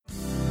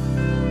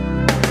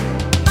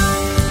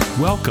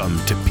Welcome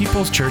to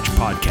People's Church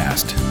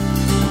Podcast.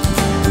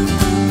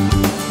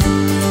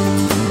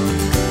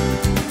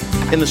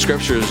 In the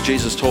scriptures,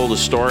 Jesus told a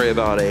story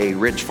about a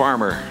rich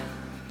farmer.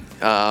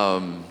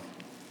 It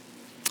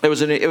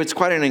was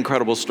quite an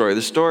incredible story.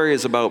 The story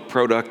is about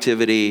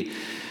productivity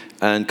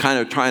and kind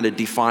of trying to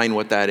define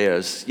what that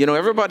is. You know,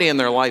 everybody in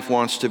their life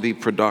wants to be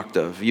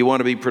productive. You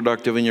want to be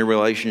productive in your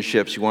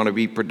relationships. You want to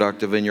be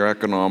productive in your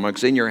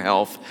economics, in your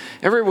health.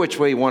 Every which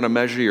way you want to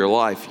measure your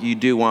life, you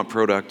do want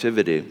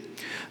productivity.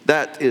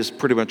 That is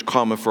pretty much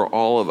common for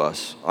all of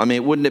us. I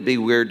mean, wouldn't it be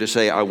weird to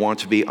say, I want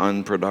to be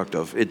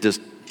unproductive? It just,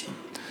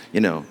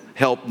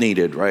 help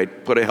needed,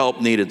 right? Put a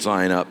help needed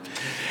sign up.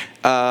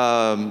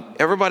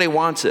 Everybody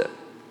wants it.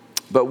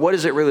 But what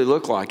does it really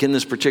look like? In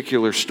this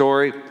particular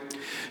story,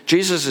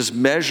 Jesus is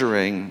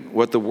measuring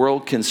what the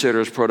world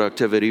considers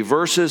productivity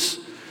versus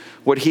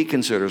what he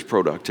considers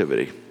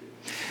productivity.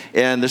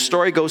 And the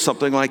story goes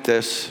something like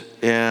this,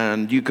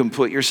 and you can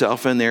put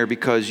yourself in there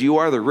because you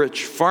are the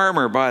rich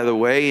farmer, by the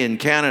way, in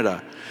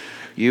Canada.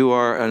 You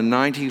are a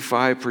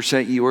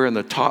 95%, you are in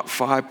the top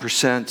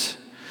 5%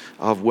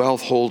 of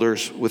wealth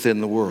holders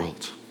within the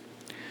world.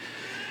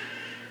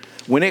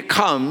 When it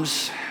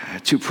comes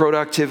to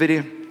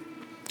productivity,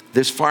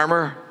 this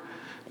farmer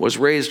was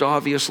raised,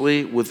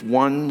 obviously, with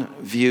one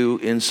view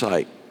in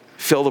sight.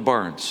 Fill the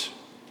barns.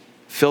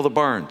 Fill the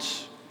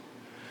barns.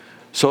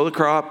 Sow the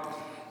crop.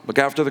 Look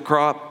after the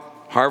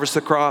crop. Harvest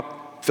the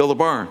crop. Fill the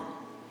barn.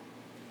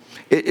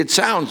 It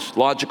sounds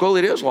logical.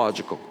 It is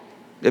logical.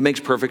 It makes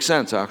perfect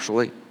sense,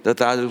 actually,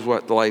 that is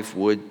what life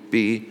would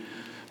be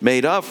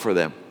made of for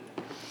them.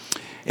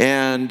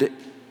 And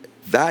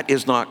that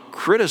is not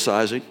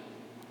criticizing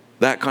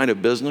that kind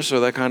of business or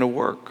that kind of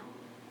work.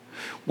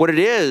 What it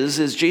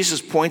is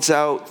Jesus points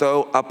out,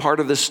 though, a part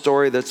of this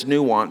story that's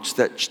nuanced,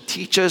 that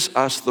teaches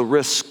us the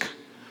risk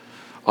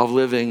of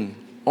living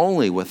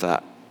only with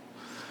that.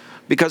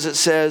 Because it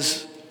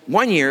says,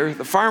 one year,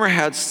 the farmer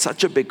had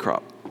such a big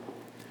crop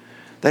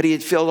that he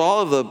had filled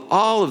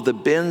all of the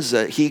bins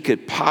that he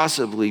could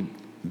possibly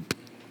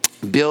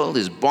build.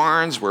 His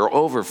barns were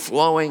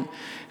overflowing,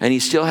 and he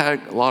still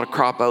had a lot of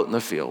crop out in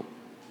the field.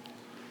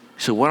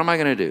 So what am I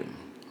going to do?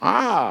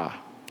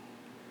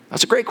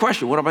 That's a great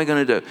question. What am I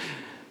going to do?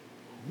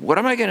 What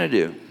am I going to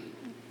do?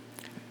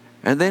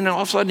 And then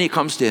all of a sudden he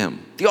comes to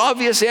him. The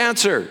obvious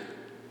answer,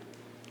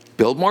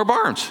 build more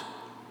barns.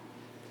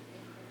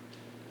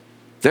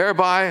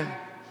 Thereby,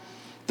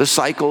 the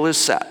cycle is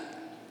set.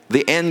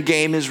 The end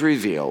game is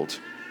revealed.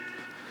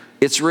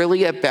 It's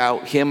really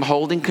about him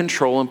holding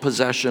control and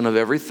possession of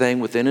everything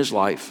within his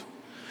life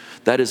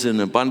that is in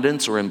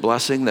abundance or in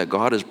blessing that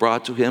God has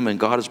brought to him. And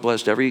God has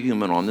blessed every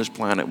human on this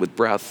planet with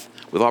breath,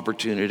 with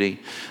opportunity,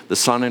 the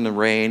sun and the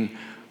rain.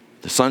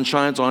 The sun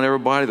shines on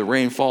everybody, the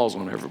rain falls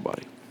on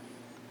everybody.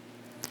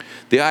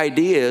 The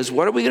idea is,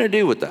 what are we going to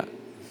do with that?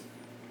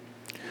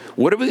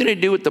 What are we going to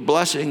do with the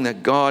blessing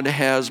that God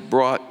has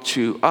brought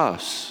to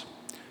us?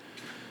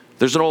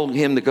 There's an old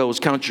hymn that goes,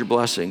 count your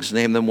blessings,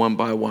 name them one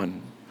by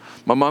one.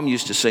 My mom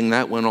used to sing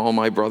that when all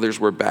my brothers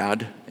were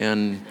bad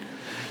and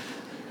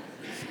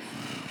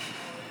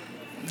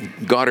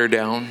got her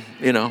down,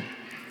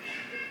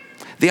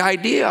 The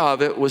idea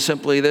of it was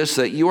simply this,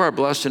 that you are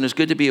blessed and it's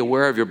good to be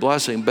aware of your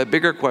blessing. But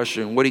bigger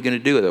question, what are you going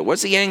to do with it?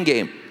 What's the end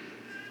game?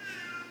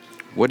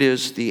 What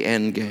is the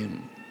end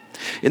game?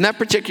 In that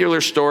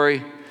particular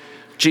story,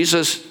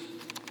 Jesus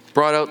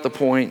brought out the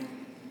point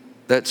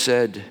that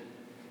said,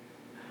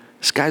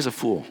 this guy's a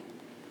fool.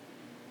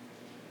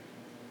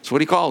 That's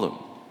what he called him.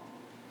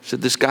 He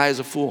said, this guy is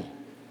a fool.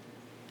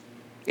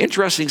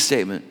 Interesting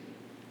statement.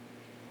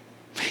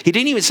 He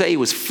didn't even say he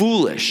was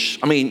foolish.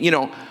 I mean,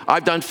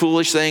 I've done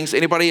foolish things.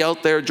 Anybody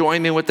out there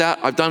join me with that?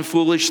 I've done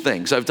foolish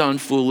things. I've done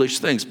foolish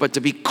things. But to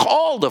be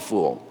called a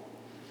fool.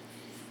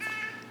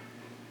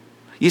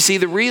 You see,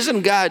 the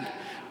reason God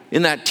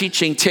in that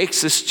teaching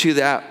takes us to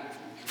that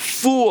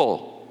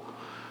fool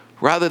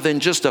rather than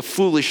just a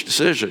foolish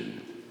decision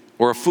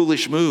or a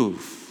foolish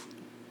move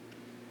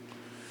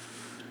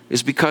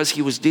is because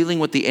he was dealing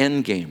with the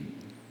end game.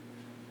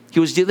 He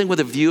was dealing with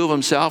a view of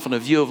himself and a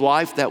view of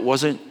life that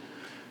wasn't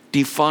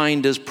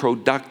defined as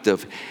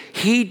productive.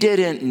 He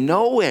didn't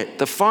know it.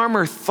 The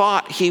farmer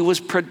thought he was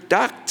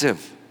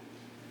productive.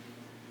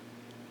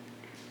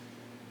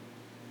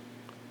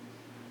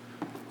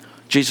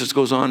 Jesus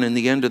goes on in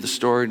the end of the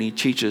story and he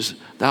teaches,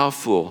 thou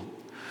fool,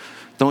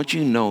 don't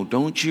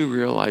you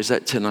realize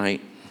that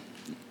tonight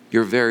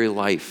your very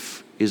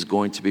life is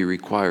going to be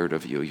required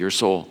of you, your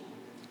soul?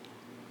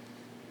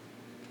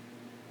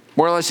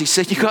 More or less, he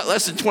said, you got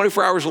less than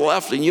 24 hours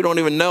left and you don't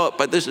even know it,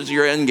 but this is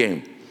your end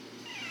game.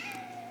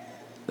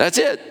 That's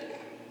it.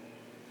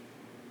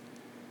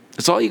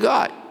 That's all you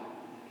got.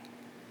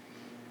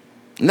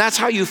 And that's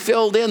how you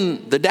filled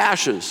in the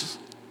dashes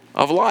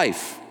of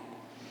life.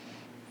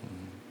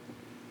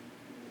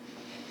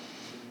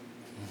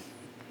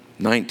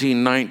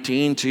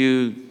 1919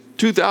 to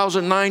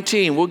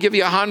 2019, we'll give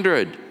you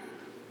 100.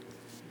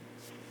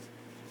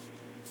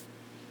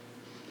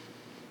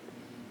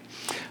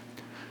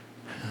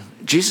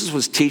 Jesus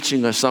was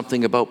teaching us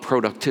something about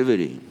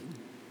productivity.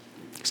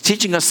 He's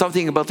teaching us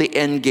something about the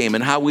end game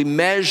and how we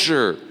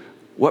measure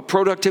what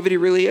productivity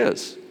really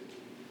is.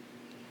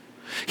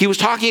 He was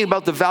talking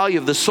about the value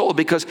of the soul,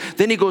 because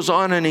then he goes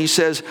on and he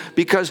says,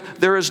 because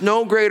there is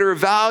no greater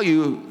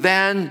value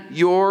than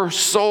your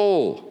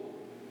soul.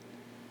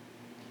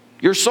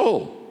 Your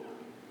soul.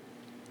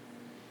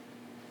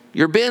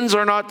 Your bins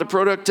are not the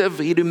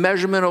productivity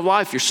measurement of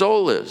life. Your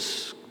soul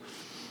is.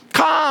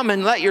 Come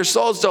and let your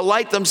souls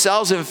delight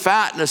themselves in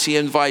fatness, he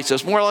invites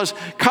us. More or less,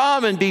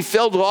 come and be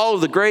filled with all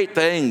of the great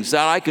things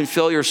that I can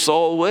fill your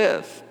soul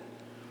with.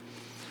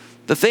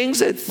 The things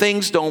that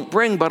things don't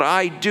bring, but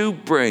I do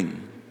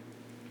bring.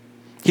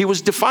 He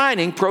was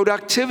defining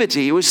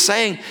productivity. He was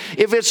saying,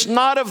 if it's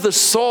not of the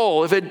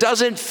soul, if it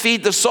doesn't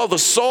feed the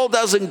soul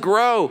doesn't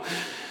grow,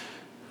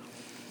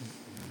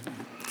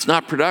 it's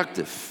not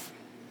productive.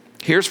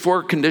 Here's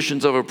 4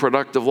 conditions of a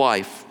productive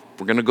life.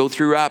 We're going to go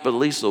through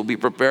rapidly, so be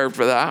prepared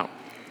for that.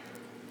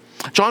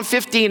 John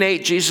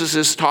 15:8, Jesus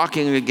is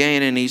talking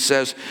again, and he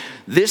says,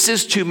 this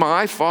is to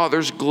my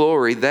Father's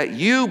glory, that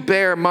you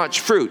bear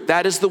much fruit.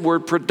 That is the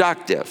word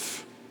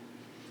productive.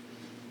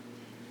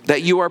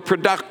 That you are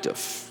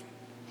productive.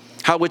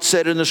 How it's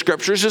said in the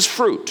scriptures is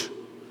fruit.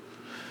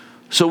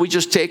 So we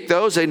just take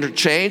those,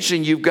 interchange,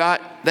 and you've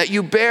got that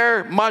you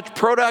bear much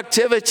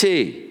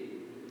productivity.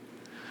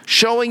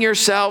 Showing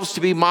yourselves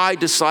to be my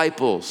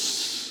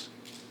disciples.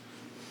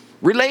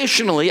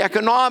 Relationally,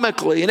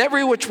 economically, in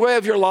every which way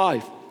of your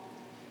life.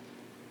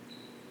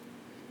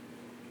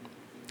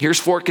 Here's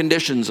 4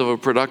 conditions of a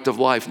productive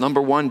life.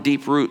 Number 1,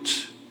 deep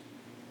roots.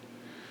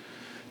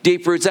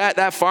 Deep roots.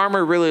 That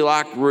farmer really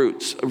lacked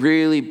roots,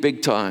 really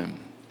big time.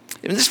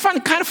 And it's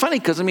kind of funny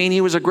because,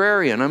 he was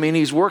agrarian.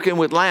 He's working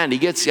with land. He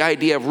gets the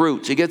idea of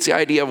roots. He gets the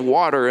idea of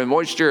water and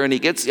moisture, and he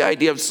gets the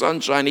idea of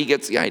sunshine. He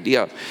gets the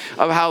idea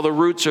of how the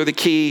roots are the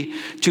key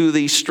to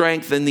the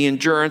strength and the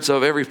endurance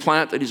of every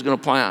plant that he's going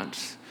to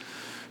plant.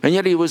 And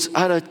yet he was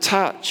out of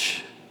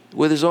touch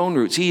with his own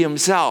roots. He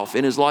himself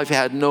in his life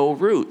had no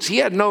roots. He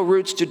had no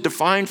roots to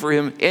define for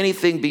him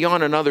anything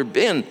beyond another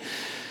bin,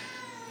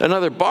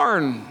 another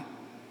barn.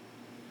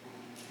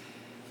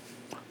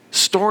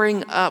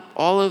 Storing up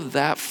all of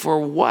that for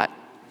what?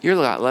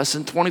 You're at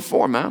lesson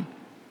 24, man.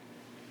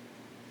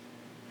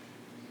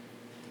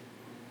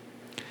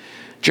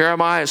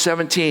 Jeremiah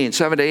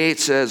 17:7-8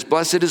 says,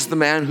 blessed is the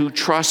man who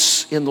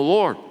trusts in the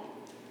Lord,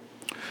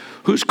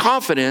 whose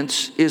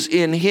confidence is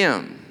in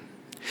him.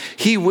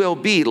 He will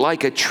be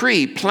like a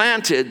tree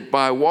planted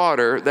by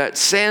water that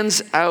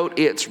sends out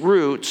its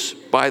roots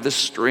by the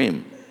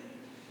stream.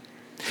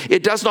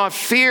 It does not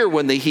fear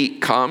when the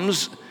heat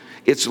comes.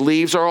 Its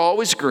leaves are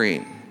always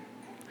green.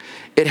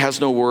 It has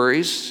no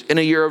worries in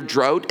a year of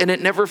drought, and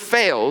it never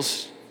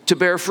fails to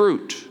bear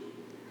fruit.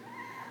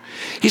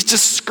 He's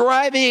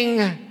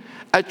describing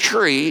a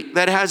tree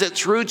that has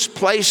its roots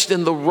placed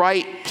in the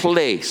right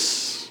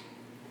place.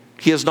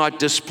 He has not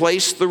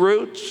displaced the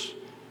roots.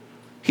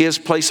 He has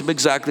placed them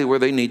exactly where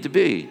they need to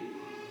be,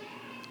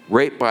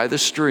 right by the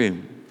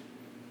stream.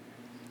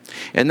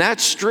 And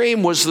that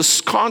stream was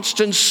the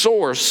constant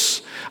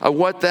source of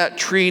what that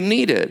tree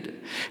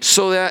needed,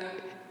 so that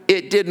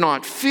it did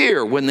not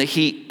fear when the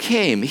heat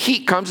came.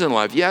 Heat comes in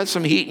life. You had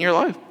some heat in your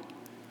life.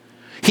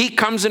 Heat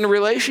comes in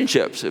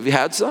relationships. Have you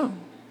had some?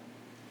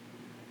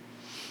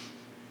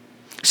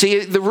 See,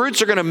 the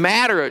roots are going to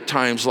matter at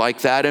times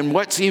like that. And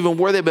what's even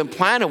where they've been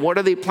planted? What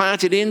are they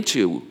planted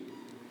into?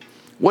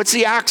 What's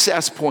the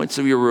access points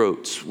of your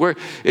roots? Where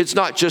it's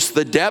not just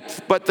the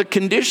depth, but the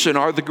condition.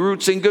 Are the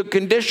roots in good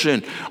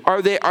condition?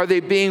 Are they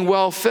being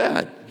well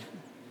fed?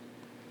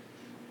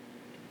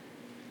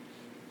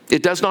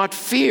 It does not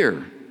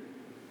fear.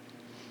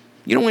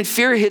 When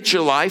fear hits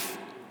your life,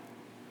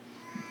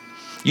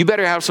 you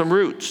better have some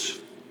roots.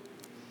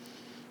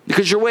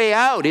 Because your way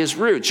out is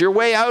roots. Your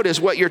way out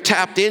is what you're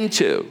tapped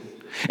into.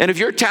 And if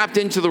you're tapped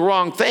into the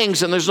wrong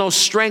things and there's no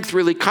strength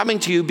really coming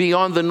to you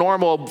beyond the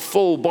normal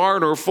full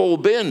barn or full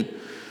bin,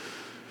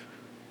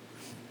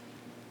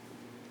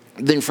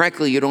 then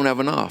frankly you don't have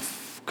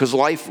enough. Because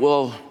life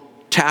will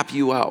tap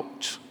you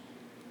out.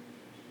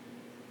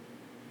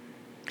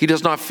 He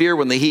does not fear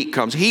when the heat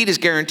comes. Heat is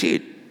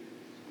guaranteed.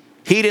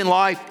 Heat in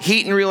life,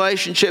 heat in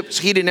relationships,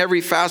 heat in every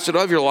facet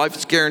of your life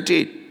is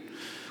guaranteed.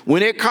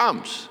 When it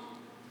comes,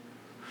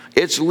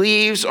 its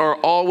leaves are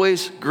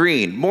always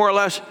green. More or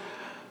less,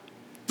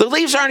 the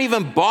leaves aren't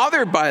even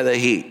bothered by the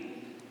heat.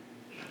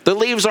 The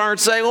leaves aren't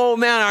saying, oh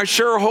man, I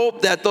sure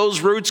hope that those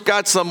roots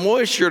got some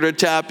moisture to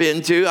tap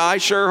into. I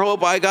sure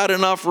hope I got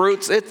enough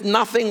roots. It's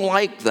nothing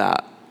like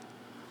that.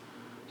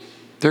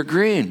 They're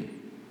green.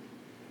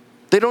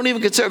 They don't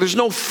even consider, there's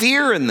no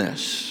fear in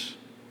this.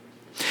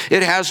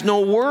 It has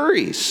no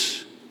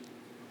worries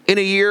in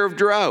a year of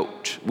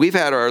drought. We've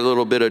had our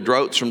little bit of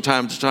droughts from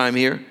time to time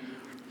here.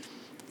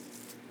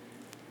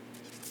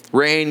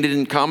 Rain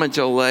didn't come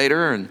until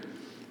later. And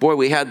boy,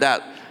 we had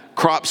that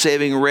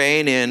crop-saving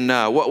rain in,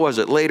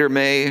 later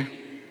May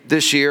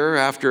this year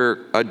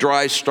after a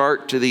dry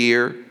start to the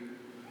year.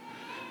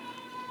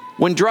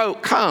 When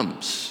drought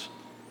comes,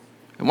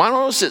 and why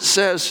notice it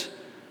says,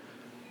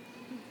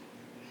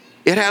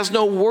 It has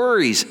no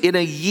worries in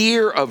a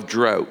year of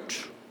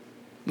drought.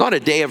 Not a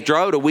day of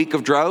drought, a week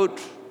of drought,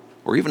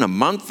 or even a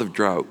month of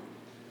drought.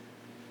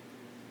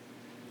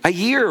 A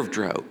year of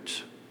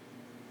drought.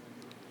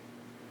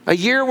 A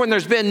year when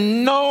there's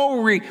been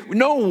no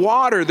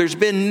water, there's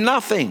been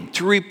nothing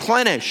to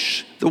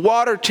replenish the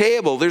water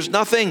table. There's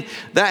nothing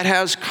that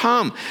has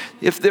come.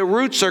 If the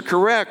roots are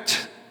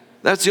correct,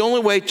 that's the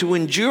only way to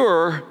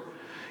endure,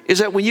 is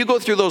that when you go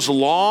through those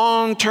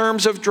long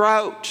terms of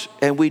drought,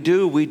 and we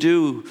do.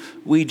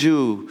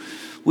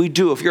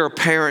 If you're a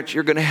parent,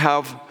 you're going to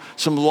have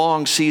some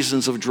long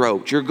seasons of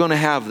drought. You're going to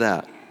have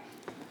that.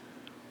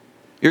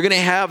 You're going to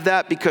have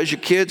that because your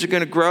kids are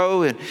going to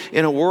grow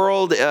in a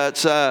world, they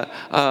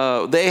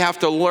have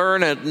to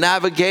learn and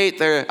navigate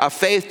their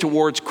faith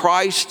towards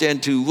Christ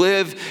and to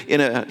live in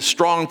a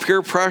strong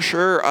peer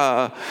pressure,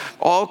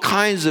 all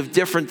kinds of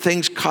different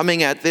things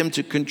coming at them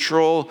to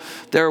control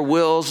their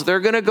wills. They're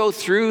going to go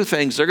through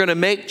things. They're going to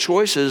make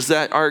choices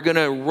that are going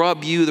to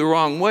rub you the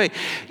wrong way.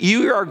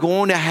 You are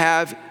going to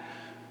have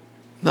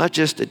not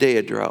just a day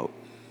of drought.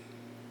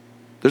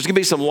 There's going to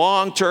be some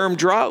long-term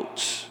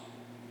droughts.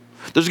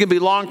 There's going to be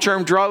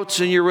long-term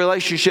droughts in your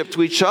relationship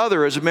to each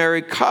other as a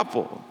married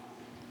couple.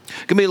 There's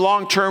going to be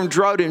long-term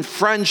drought in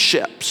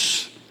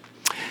friendships,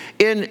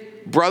 in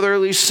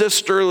brotherly,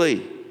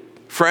 sisterly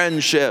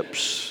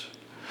friendships.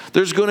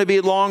 There's going to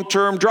be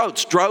long-term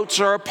droughts. Droughts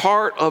are a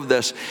part of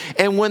this.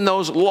 And when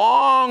those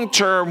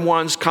long-term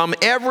ones come,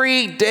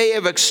 every day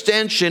of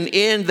extension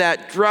in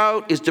that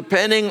drought is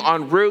depending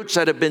on roots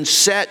that have been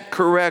set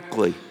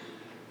correctly.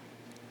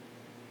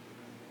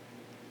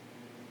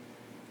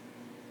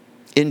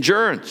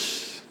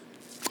 Endurance.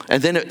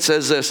 And then it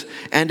says this,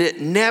 and it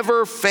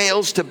never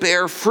fails to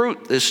bear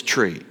fruit, this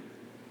tree.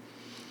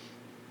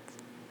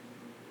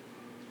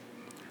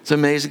 It's an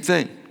amazing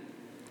thing.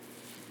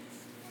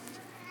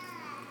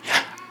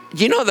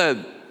 You know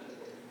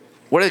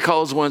what do they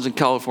call those ones in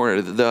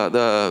California?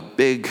 The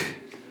big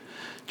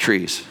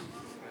trees.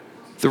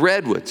 The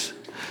redwoods.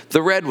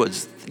 The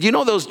redwoods. You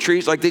know those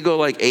trees, like they go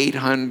like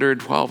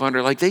 800,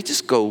 1,200, like they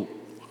just go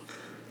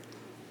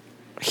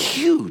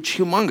huge,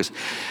 humongous.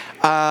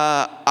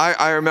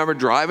 I remember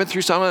driving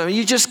through some of them.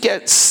 You just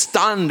get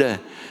stunned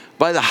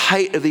by the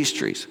height of these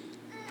trees.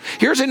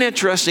 Here's an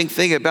interesting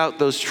thing about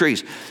those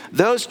trees.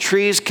 Those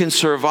trees can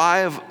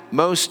survive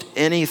most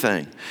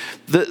anything.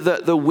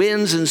 The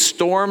winds and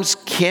storms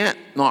can't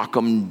knock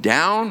them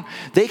down.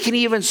 They can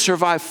even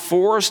survive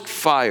forest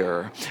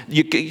fire.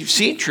 You've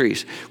seen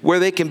trees where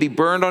they can be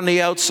burned on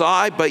the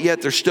outside, but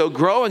yet they're still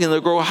growing, and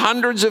they'll grow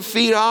hundreds of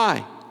feet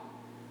high.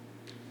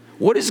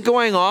 What is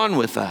going on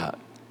with that?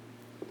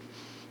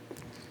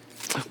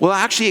 Well,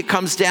 actually, it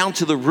comes down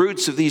to the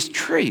roots of these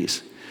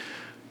trees.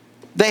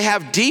 They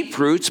have deep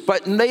roots,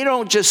 but they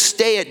don't just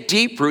stay at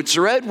deep roots.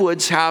 The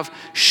redwoods have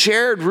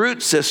shared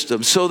root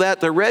systems so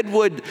that the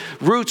redwood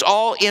roots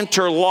all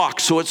interlock.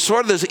 So it's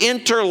sort of this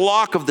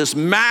interlock of this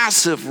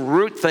massive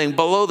root thing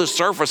below the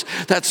surface.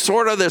 That's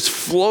sort of this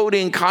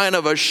floating kind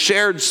of a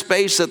shared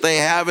space that they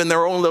have in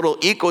their own little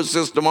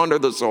ecosystem under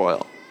the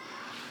soil.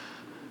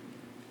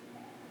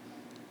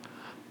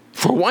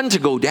 For one to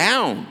go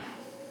down,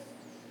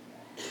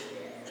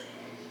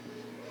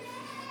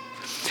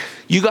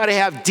 you got to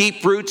have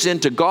deep roots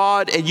into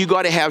God, and you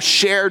got to have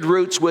shared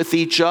roots with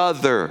each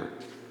other.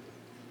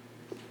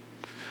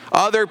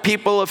 Other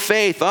people of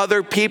faith,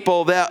 other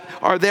people that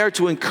are there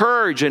to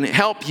encourage and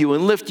help you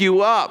and lift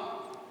you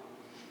up.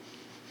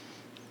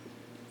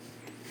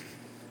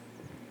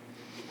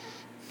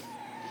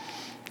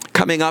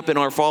 Coming up in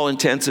our fall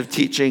intensive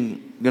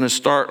teaching, I'm going to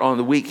start on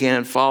the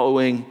weekend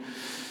following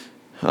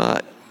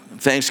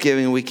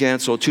Thanksgiving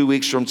weekend, so 2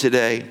 weeks from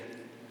today.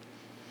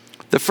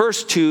 The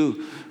first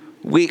 2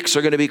 weeks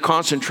are going to be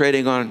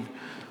concentrating on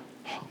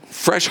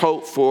fresh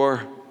hope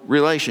for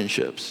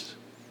relationships.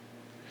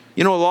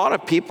 You know, a lot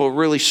of people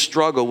really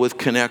struggle with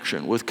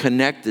connection, with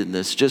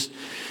connectedness.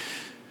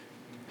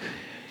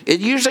 It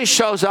usually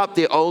shows up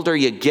the older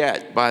you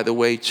get, by the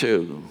way,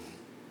 too.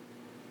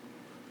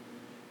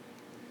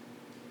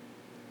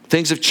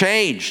 Things have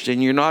changed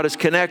and you're not as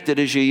connected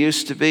as you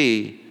used to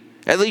be.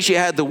 At least you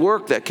had the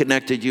work that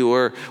connected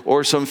you,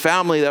 or some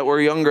family that were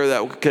younger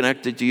that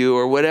connected to you,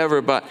 or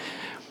whatever. But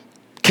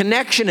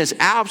connection is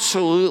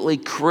absolutely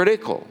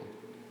critical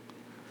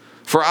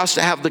for us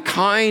to have the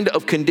kind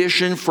of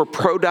condition for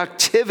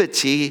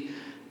productivity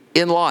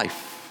in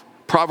life.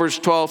 Proverbs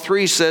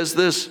 12:3 says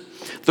this,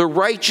 the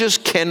righteous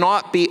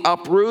cannot be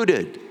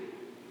uprooted.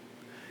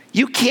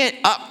 You can't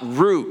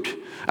uproot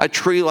a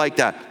tree like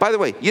that. By the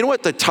way, you know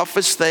what the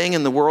toughest thing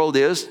in the world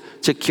is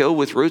to kill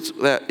with roots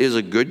that is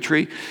a good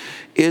tree?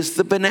 Is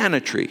the banana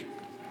tree.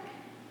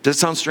 Does that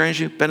sound strange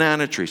to you?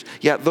 Banana trees.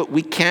 Yeah, but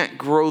we can't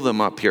grow them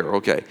up here.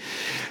 Okay.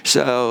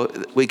 So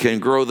we can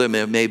grow them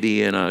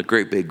maybe in a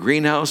great big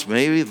greenhouse,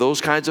 maybe those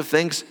kinds of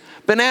things.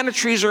 Banana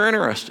trees are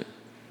interesting.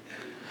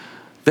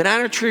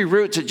 Banana tree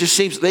roots, it just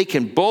seems they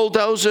can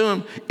bulldoze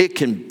them, it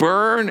can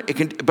burn,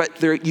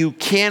 but you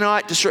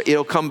cannot destroy.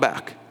 It'll come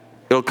back.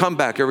 It'll come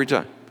back every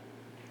time.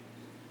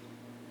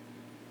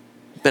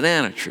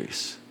 Banana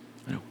trees.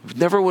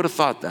 Never would have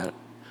thought that.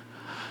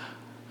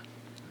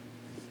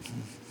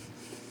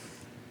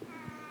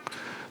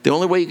 The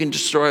only way you can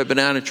destroy a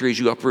banana tree is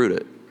you uproot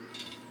it.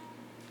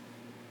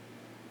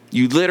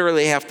 You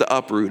literally have to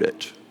uproot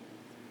it.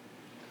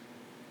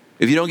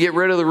 If you don't get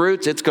rid of the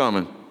roots, it's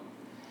coming.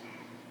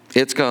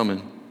 It's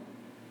coming.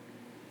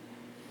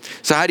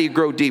 So how do you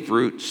grow deep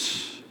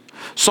roots?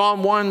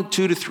 Psalm 1,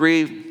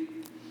 2-3.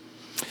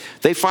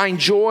 They find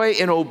joy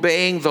in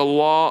obeying the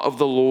law of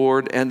the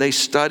Lord, and they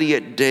study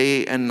it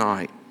day and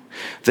night.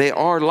 They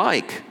are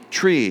like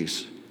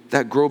trees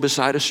that grow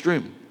beside a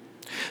stream,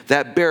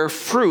 that bear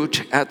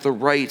fruit at the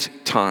right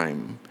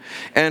time,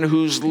 and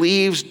whose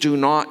leaves do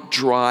not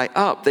dry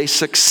up. They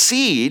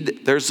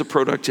succeed. There's the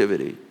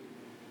productivity.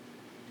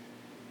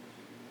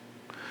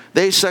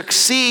 They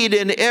succeed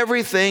in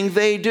everything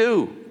they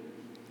do.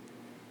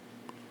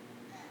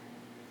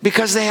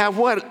 Because they have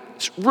what?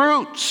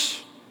 Roots.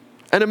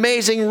 An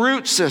amazing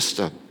root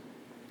system.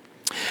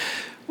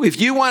 If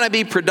you want to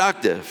be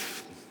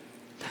productive,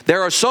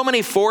 there are so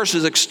many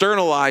forces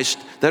externalized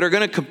that are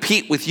going to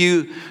compete with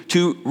you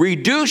to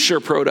reduce your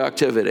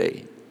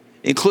productivity,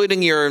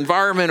 including your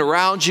environment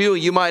around you.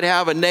 You might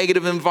have a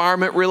negative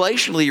environment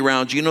relationally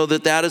around you. You know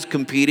that is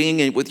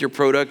competing with your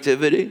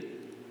productivity.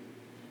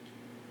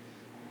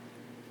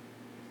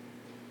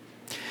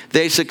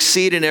 They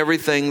succeed in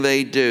everything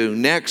they do.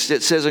 Next,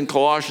 it says in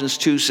Colossians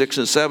 2, 6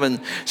 and 7,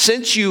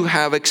 since you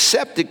have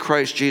accepted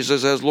Christ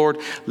Jesus as Lord,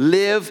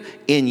 live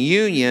in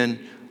union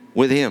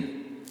with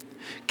him.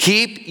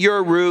 Keep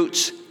your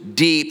roots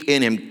deep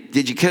in him.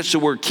 Did you catch the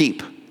word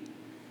keep?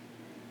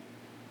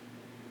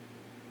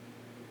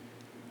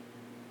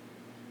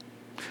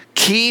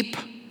 Keep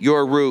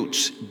your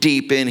roots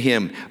deep in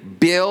him.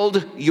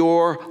 Build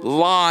your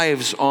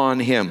lives on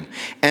him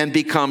and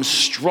become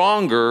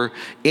stronger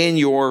in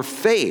your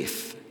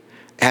faith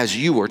as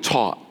you were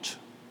taught.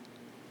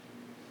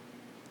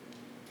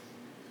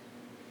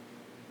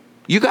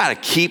 You got to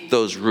keep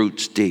those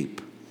roots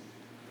deep.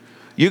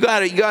 You got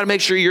to make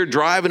sure you're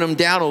driving them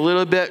down a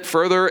little bit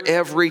further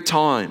every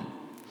time.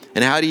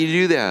 And how do you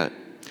do that?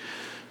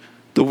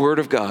 The Word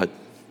of God.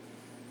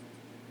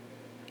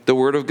 The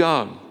Word of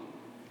God.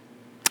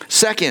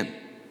 Second,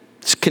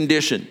 it's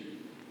condition.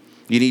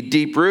 You need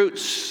deep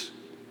roots.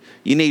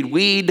 You need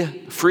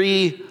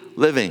weed-free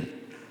living.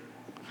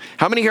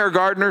 How many here are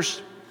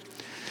gardeners?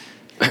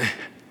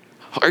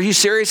 Are you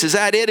serious? Is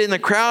that it in the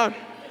crowd?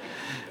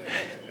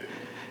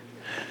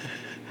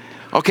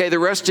 Okay, the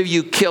rest of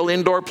you kill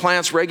indoor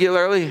plants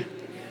regularly?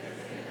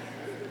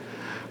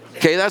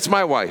 Okay, that's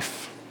my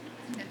wife.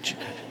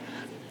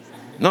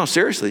 No,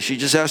 seriously, she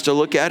just has to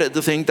look at it.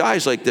 The thing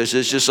dies like this.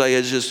 It's just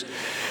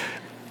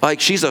like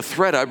she's a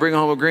threat. I bring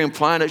home a green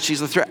plant,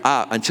 she's a threat.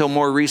 Until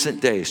more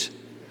recent days.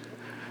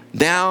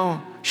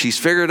 Now she's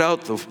figured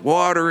out the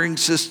watering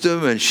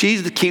system, and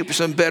she keeps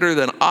them better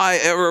than I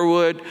ever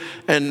would.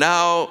 And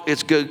now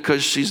it's good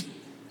because she's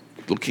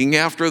looking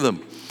after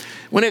them.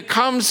 When it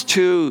comes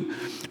to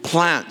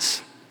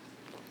plants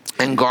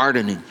and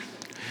gardening,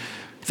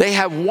 they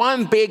have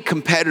one big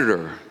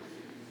competitor.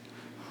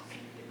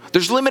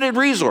 There's limited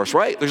resource,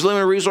 right? There's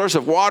limited resource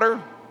of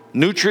water,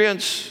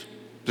 nutrients.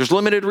 There's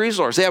limited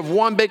resource. They have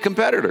one big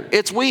competitor.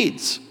 It's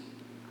weeds.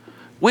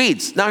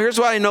 Weeds. Now, here's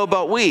what I know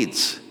about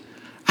weeds.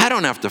 I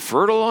don't have to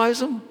fertilize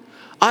them.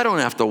 I don't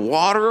have to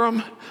water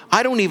them.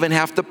 I don't even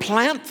have to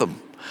plant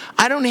them.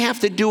 I don't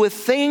have to do a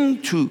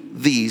thing to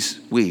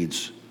these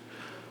weeds.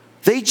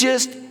 They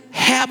just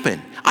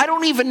happen. I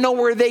don't even know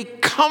where they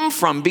come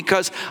from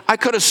because I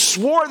could have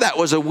swore that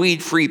was a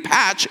weed-free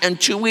patch, and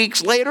 2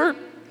 weeks later,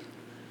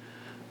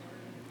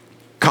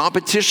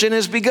 competition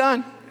has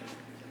begun.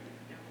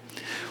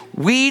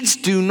 Weeds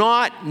do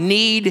not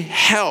need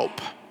help.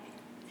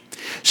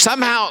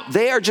 Somehow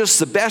they are just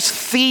the best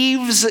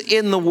thieves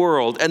in the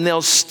world, and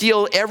they'll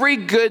steal every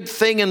good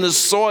thing in the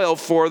soil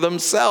for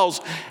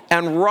themselves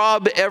and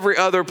rob every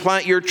other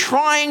plant you're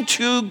trying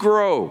to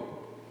grow.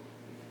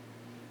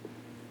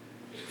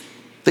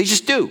 They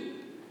just do.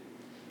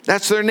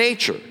 That's their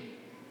nature.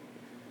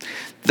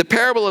 The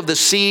parable of the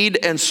seed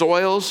and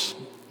soils,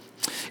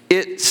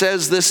 it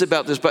says this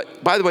about this.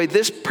 But by the way,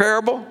 this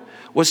parable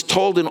was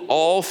told in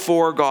all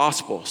 4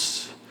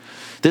 Gospels.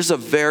 This is a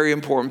very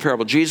important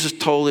parable. Jesus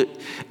told it,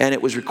 and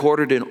it was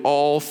recorded in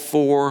all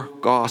 4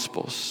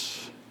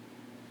 Gospels.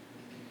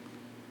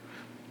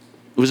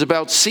 It was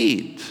about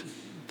seed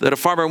that a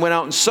farmer went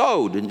out and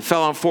sowed and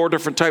fell on 4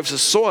 different types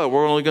of soil.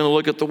 We're only going to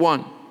look at the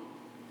one.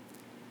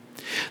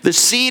 The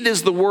seed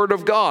is the Word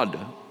of God,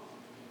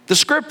 the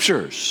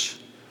Scriptures,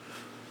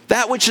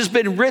 that which has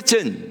been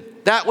written,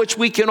 that which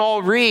we can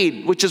all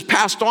read, which is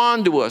passed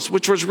on to us,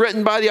 which was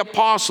written by the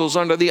apostles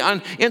under the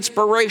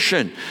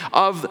inspiration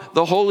of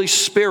the Holy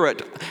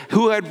Spirit,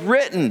 who had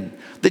written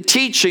the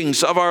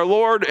teachings of our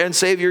Lord and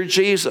Savior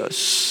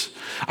Jesus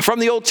from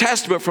the Old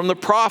Testament, from the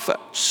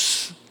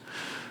prophets.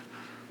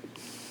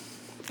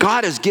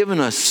 God has given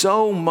us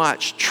so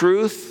much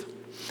truth,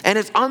 and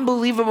it's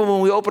unbelievable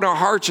when we open our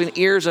hearts and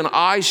ears and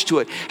eyes to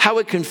it, how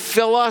it can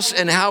fill us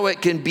and how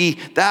it can be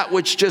that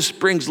which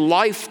just brings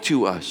life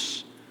to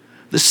us.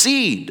 The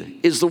seed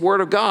is the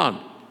Word of God.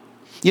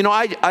 You know,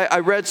 I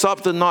read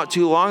something not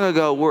too long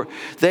ago where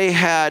they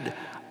had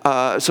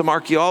some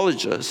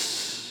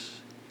archaeologists,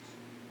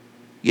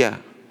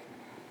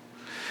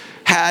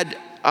 had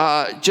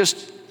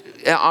just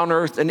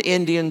unearthed an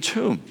Indian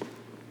tomb.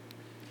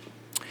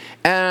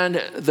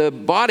 And the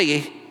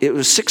body, it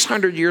was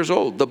 600 years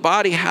old. The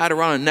body had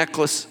around a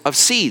necklace of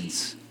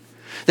seeds.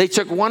 They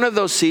took one of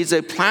those seeds,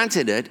 they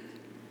planted it,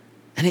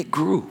 and it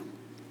grew.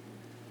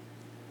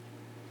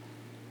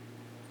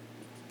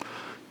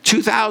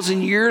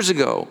 2,000 years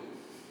ago,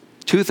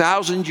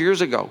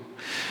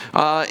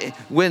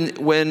 when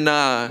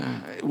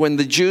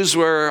the Jews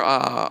were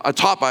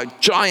atop a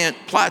giant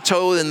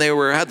plateau and they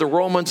had the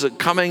Romans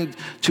coming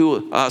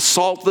to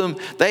assault them,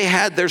 they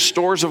had their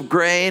stores of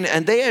grain,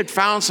 and they had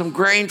found some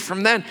grain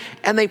from then,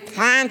 and they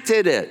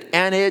planted it,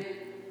 and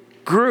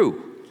it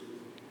grew.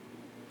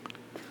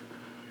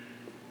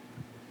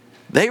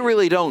 They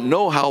really don't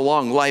know how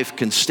long life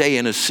can stay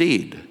in a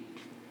seed.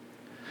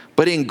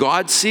 But in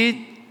God's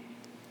seed,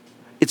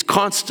 it's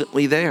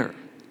constantly there.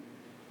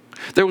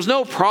 There was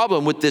no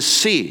problem with this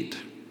seed.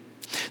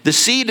 The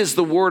seed is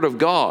the Word of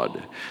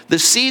God. The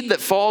seed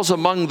that falls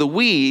among the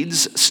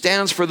weeds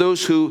stands for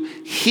those who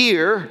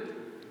hear,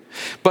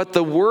 but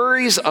the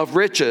worries of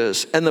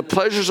riches and the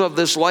pleasures of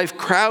this life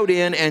crowd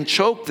in and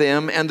choke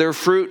them, and their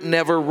fruit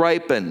never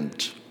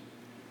ripened.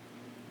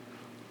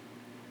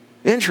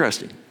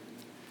 Interesting.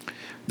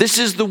 This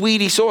is the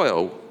weedy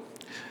soil.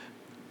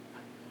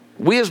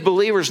 We as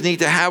believers need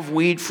to have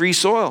weed-free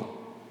soil.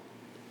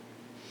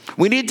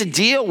 We need to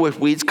deal with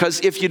weeds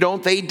because if you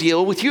don't, they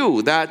deal with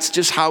you. That's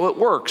just how it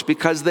works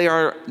because they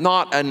are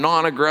not a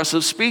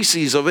non-aggressive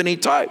species of any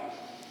type.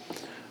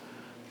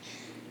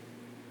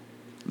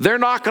 They're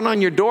knocking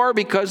on your door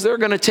because they're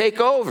going to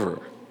take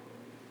over.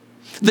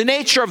 The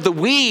nature of the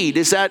weed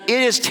is that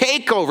it is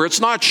takeover.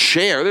 It's not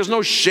share. There's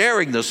no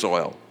sharing the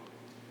soil.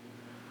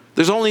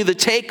 There's only the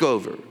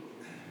takeover.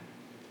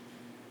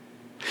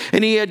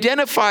 And he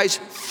identifies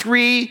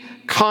 3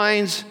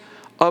 kinds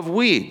of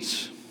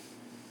weeds.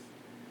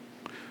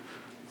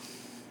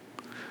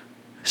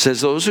 It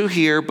says, those who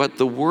hear, but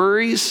the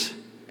worries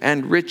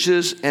and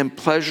riches and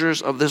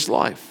pleasures of this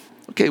life.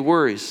 Okay,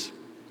 worries.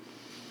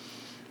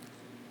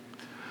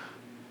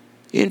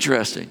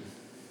 Interesting.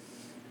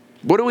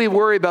 What do we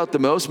worry about the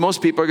most?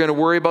 Most people are going to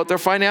worry about their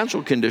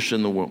financial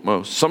condition the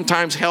most.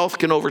 Sometimes health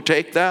can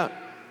overtake that.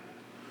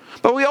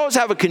 But we always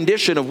have a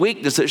condition of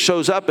weakness that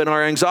shows up, and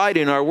our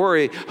anxiety and our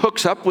worry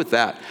hooks up with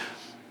that.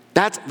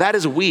 That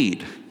is a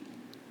weed,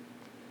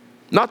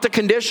 not the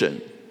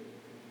condition.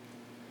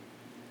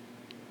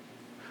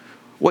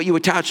 What you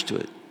attach to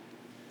it.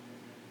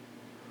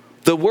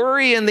 The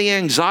worry and the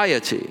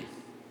anxiety.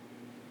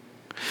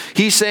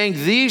 He's saying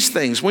these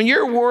things, when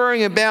you're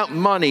worrying about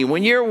money,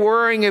 when you're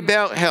worrying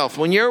about health,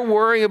 when you're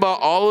worrying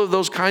about all of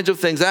those kinds of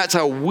things, that's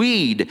a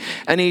weed.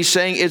 And he's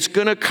saying it's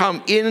going to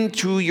come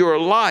into your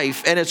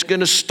life and it's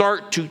going to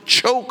start to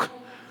choke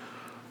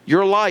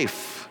your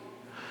life.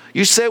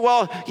 You say,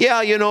 well,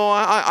 yeah, you know,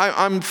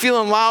 I'm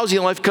feeling lousy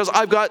in life because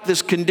I've got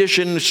this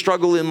condition,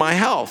 struggle in my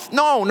health.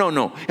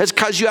 No. It's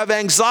because you have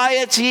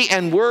anxiety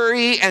and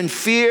worry and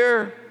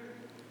fear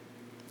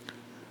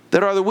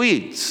that are the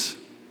weeds.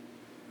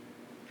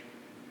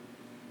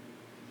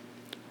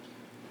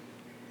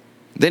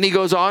 Then he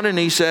goes on and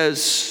he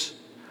says,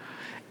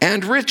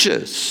 and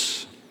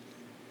riches.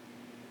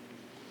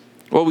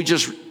 Well, we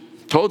just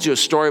told you a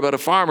story about a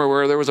farmer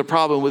where there was a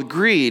problem with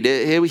greed.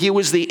 He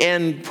was the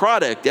end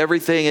product.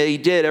 Everything he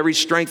did, every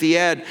strength he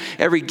had,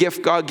 every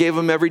gift God gave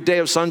him, every day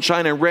of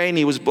sunshine and rain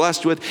he was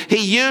blessed with, he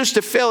used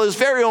to fill his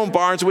very own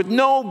barns with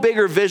no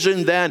bigger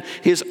vision than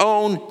his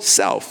own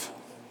self.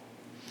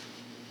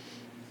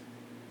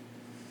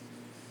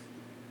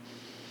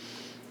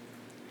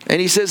 And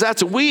he says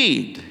that's a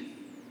weed.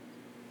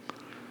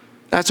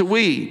 That's a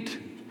weed.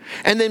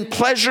 And then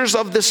pleasures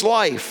of this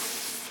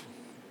life.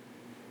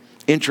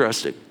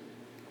 Interesting.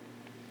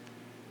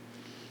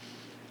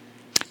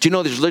 Do you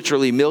know there's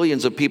literally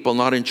millions of people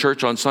not in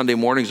church on Sunday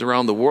mornings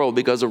around the world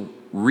because of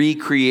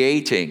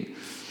recreating?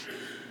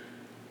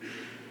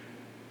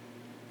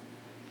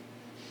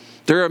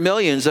 There are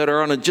millions that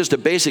are on just a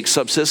basic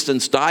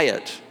subsistence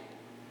diet.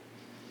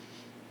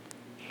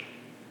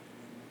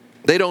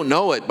 They don't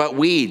know it, but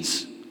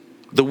weeds.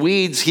 The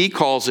weeds, he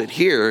calls it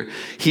here,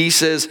 he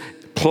says,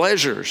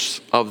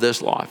 pleasures of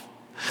this life.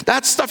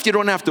 That's stuff you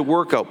don't have to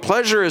work out.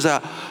 Pleasure is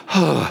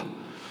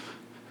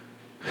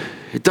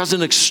it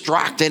doesn't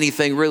extract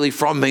anything really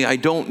from me. I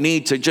don't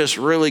need to just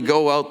really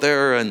go out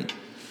there and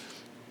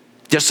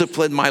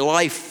discipline my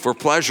life for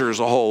pleasures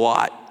a whole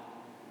lot.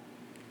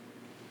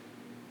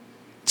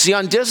 It's the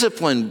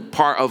undisciplined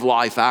part of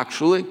life,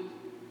 actually.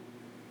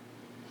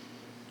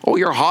 Oh,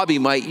 your hobby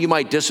you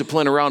might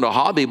discipline around a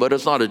hobby, but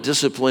it's not a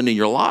discipline in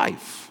your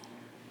life.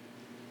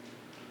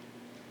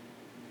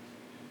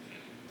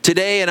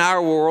 Today in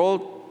our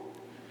world,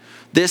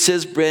 this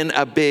has been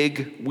a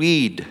big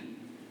weed.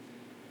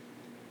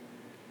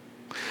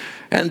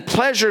 And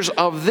pleasures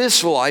of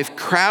this life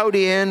crowd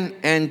in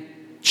and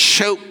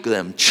choke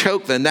them.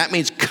 That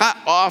means cut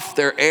off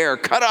their air,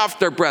 cut off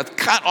their breath,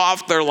 cut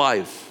off their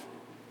life.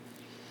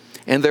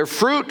 And their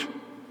fruit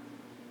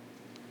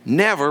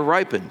never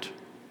ripened.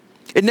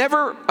 It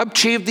never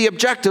achieved the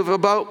objective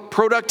about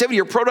productivity.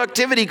 Your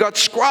productivity got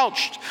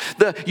squelched.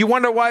 You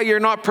wonder why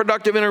you're not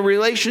productive in a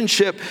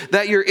relationship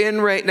that you're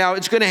in right now.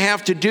 It's going to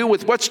have to do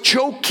with what's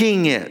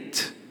choking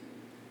it.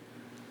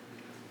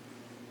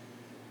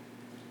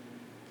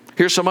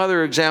 Here's some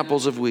other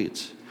examples of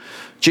weeds.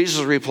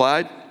 Jesus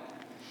replied,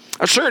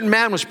 a certain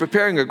man was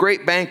preparing a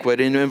great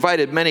banquet and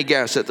invited many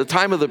guests. At the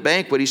time of the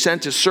banquet, he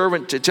sent his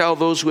servant to tell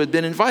those who had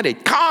been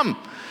invited, come,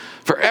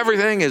 for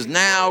everything is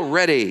now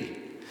ready.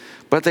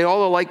 But they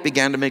all alike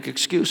began to make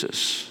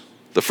excuses.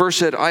 The first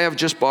said, I have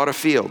just bought a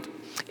field,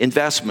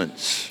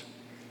 investments.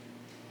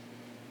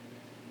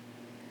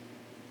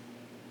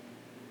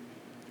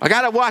 I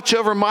got to watch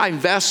over my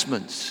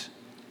investments.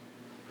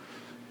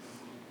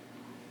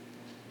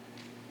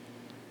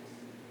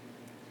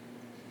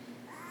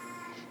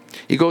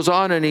 He goes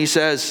on and he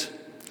says,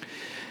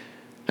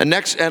 and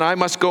I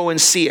must go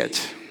and see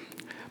it.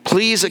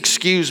 Please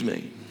excuse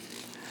me.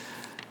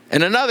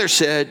 And another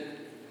said,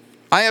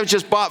 I have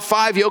just bought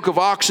 5 yoke of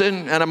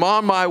oxen and I'm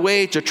on my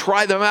way to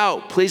try them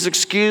out. Please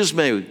excuse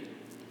me.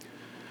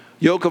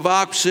 Yoke of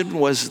oxen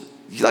was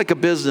like a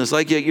business,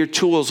 like your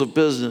tools of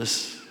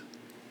business.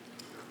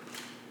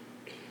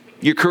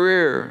 Your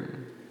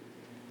career.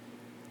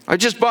 I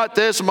just bought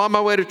this. I'm on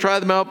my way to try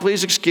them out.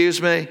 Please excuse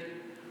me.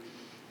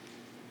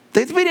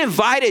 They've been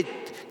invited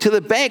to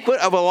the banquet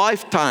of a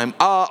lifetime,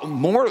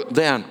 more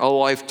than a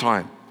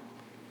lifetime.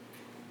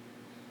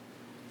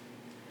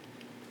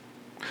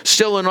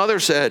 Still another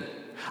said,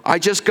 I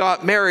just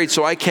got married,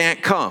 so I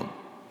can't come.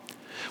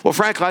 Well,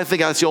 frankly, I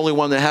think that's the only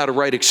one that had a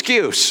right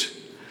excuse.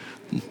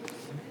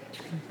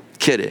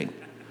 Kidding.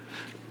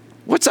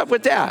 What's up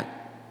with that?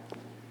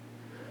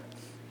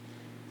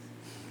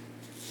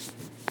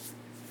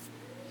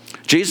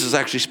 Jesus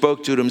actually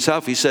spoke to it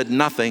himself. He said,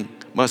 nothing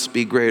must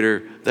be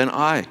greater than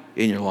I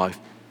in your life.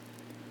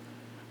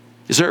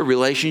 Is there a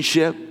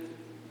relationship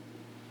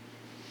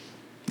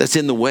that's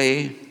in the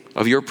way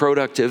of your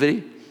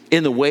productivity,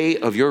 in the way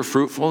of your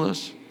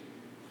fruitfulness?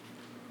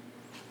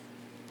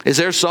 Is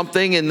there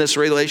something in this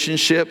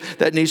relationship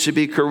that needs to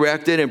be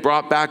corrected and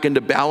brought back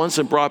into balance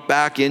and brought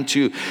back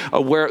into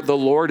where the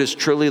Lord is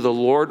truly the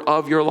Lord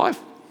of your life?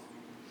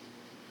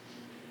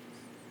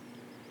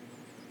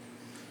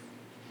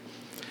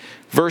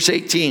 Verse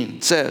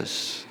 18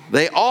 says,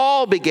 they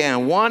all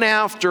began one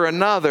after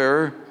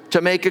another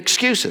to make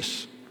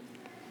excuses.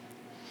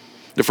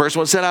 The first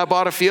one said, I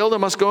bought a field, I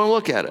must go and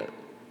look at it.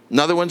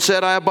 Another one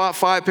said, I bought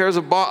 5 pairs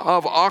of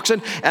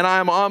oxen and I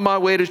am on my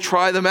way to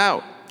try them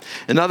out.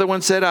 Another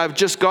one said, I've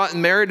just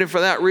gotten married and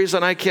for that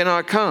reason I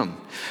cannot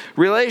come.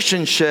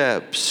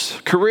 Relationships,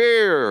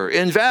 career,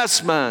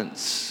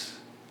 investments.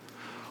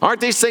 Aren't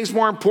these things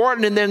more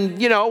important? And then,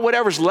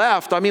 whatever's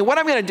left. I mean, what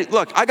I'm going to do,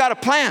 look, I got a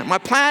plan. My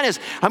plan is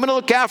I'm going to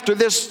look after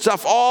this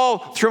stuff all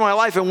through my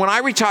life. And when I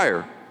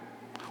retire,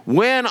 I'm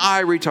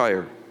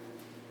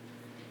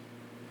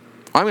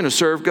going to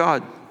serve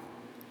God.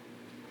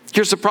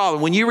 Here's the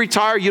problem. When you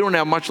retire, you don't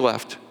have much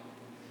left.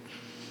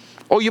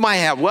 Oh, you might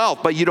have wealth,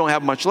 but you don't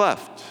have much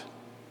left.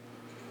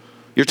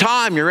 Your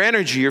time, your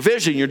energy, your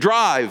vision, your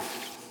drive.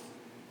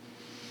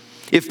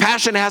 If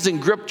passion hasn't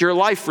gripped your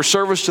life for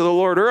service to the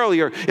Lord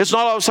earlier, it's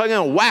not all of a sudden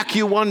going to whack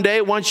you one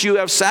day once you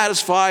have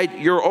satisfied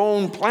your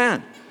own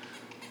plan.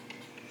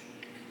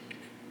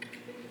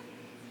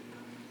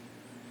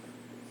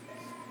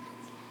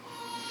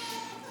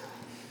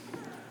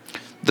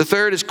 The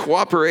third is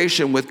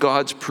cooperation with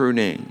God's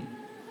pruning.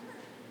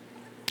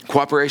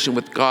 Cooperation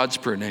with God's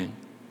pruning.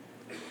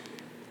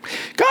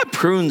 God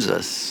prunes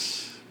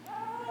us.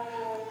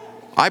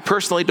 I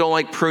personally don't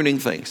like pruning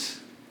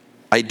things.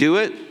 I do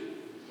it,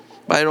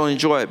 but I don't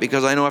enjoy it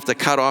because I know I have to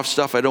cut off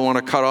stuff I don't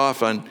want to cut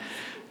off, and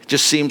it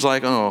just seems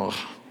like, oh.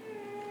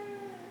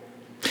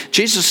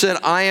 Jesus said,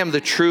 I am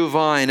the true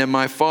vine and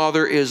my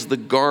Father is the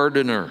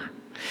gardener.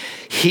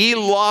 He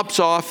lops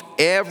off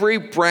every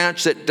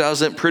branch that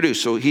doesn't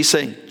produce. So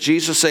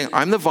Jesus is saying,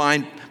 I'm the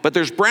vine, but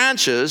there's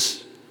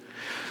branches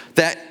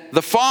that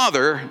the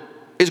Father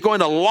is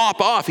going to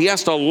lop off. He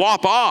has to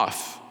lop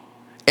off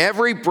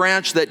every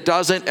branch that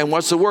doesn't, and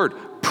what's the word?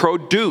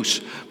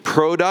 Produce.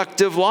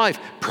 Productive life.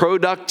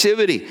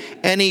 Productivity.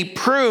 And he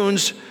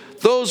prunes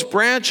those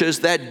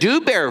branches that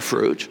do bear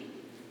fruit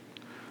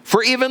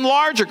for even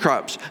larger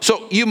crops.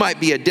 So you might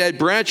be a dead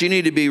branch. You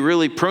need to be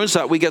really pruned so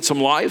that we get some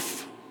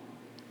life.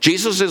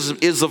 Jesus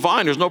is the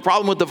vine. There's no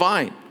problem with the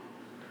vine.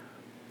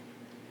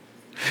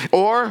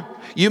 Or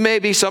you may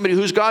be somebody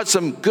who's got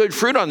some good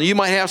fruit on them. You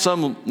might have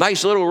some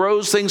nice little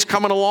rose things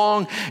coming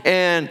along,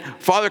 and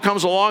Father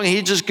comes along and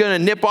he's just going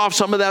to nip off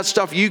some of that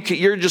stuff.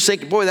 You're just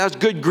thinking, boy, that's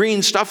good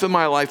green stuff in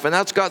my life, and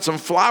that's got some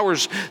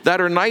flowers that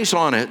are nice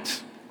on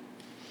it.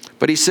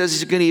 But he says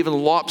he's going to even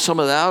lop some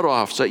of that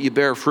off so that you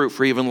bear fruit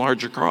for even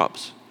larger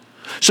crops.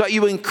 So that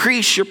you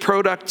increase your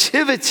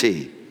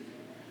productivity.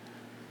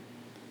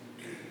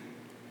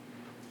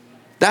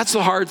 That's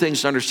the hard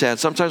things to understand.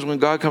 Sometimes when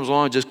God comes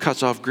along, it just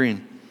cuts off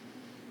green.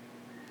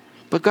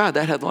 But God,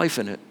 that had life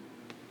in it.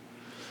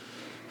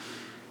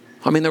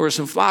 I mean, there were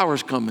some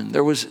flowers coming.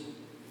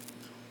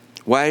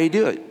 Why did he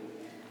do it?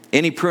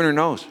 Any pruner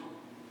knows.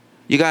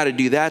 You got to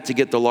do that to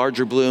get the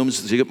larger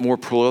blooms, to get more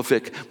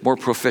prolific, more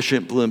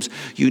proficient blooms.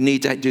 You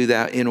need to do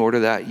that in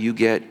order that you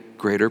get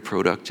greater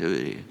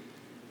productivity.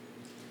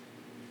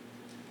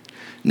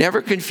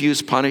 Never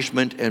confuse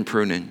punishment and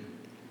pruning.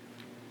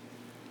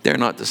 They're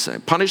not the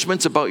same.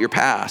 Punishment's about your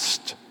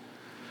past.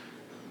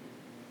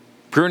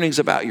 Pruning's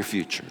about your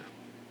future.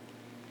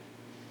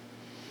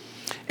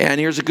 And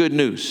here's the good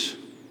news.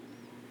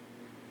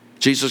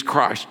 Jesus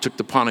Christ took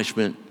the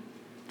punishment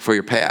for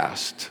your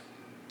past,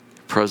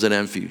 present,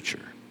 and future.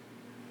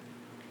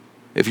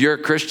 If you're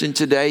a Christian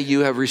today,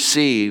 you have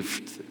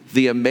received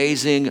the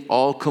amazing,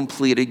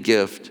 all-completed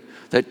gift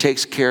that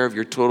takes care of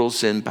your total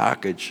sin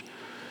package.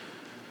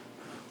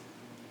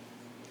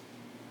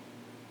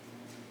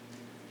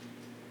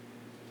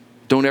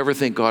 Don't ever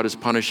think God is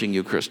punishing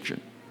you,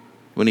 Christian,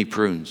 when he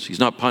prunes. He's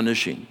not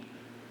punishing.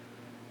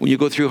 When you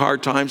go through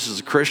hard times as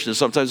a Christian,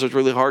 sometimes it's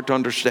really hard to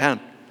understand.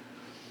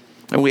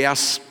 And we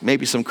ask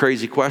maybe some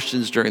crazy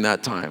questions during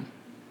that time.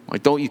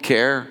 Like, don't you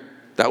care?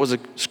 That was a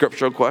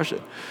scriptural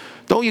question.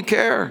 Don't you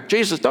care?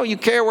 Jesus, don't you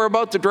care we're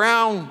about to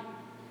drown?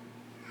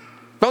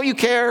 Don't you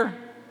care?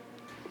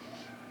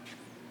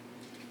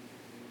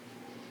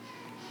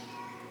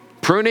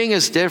 Pruning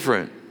is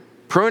different.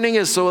 Pruning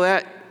is so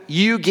that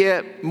you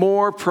get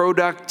more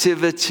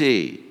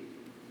productivity.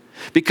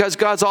 Because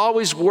God's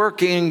always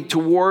working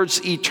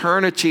towards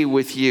eternity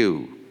with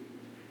you.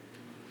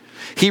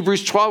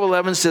 Hebrews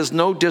 12:11 says,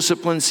 no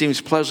discipline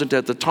seems pleasant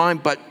at the time,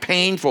 but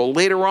painful.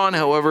 Later on,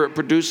 however, it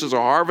produces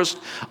a harvest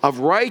of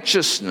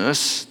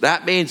righteousness.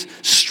 That means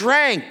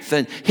strength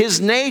and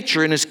his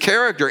nature and his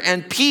character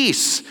and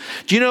peace.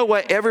 Do you know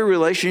what every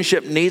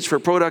relationship needs for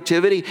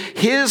productivity?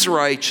 His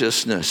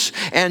righteousness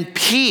and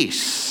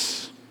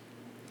peace.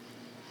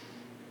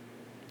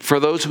 For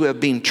those who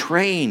have been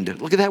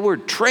trained. Look at that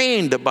word,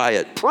 trained by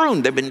it.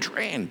 Pruned, they've been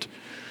trained.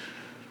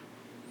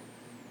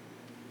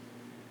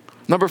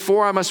 Number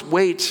 4, I must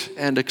wait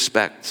and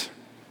expect.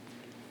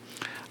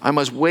 I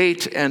must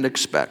wait and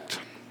expect.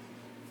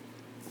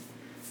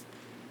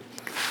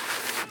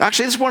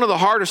 Actually, this is one of the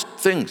hardest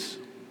things.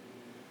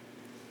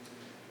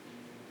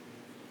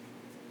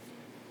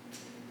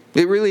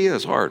 It really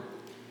is hard.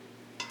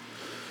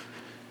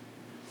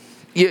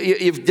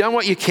 You've done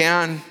what you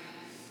can.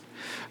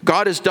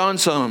 God has done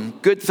some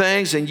good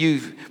things, and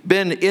you've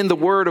been in the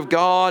Word of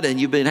God, and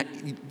you've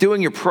been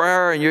doing your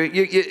prayer,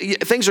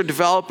 and things are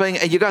developing,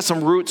 and you got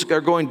some roots that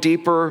are going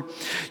deeper.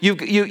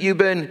 You've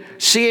been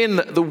seeing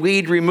the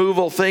weed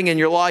removal thing in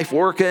your life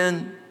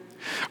working.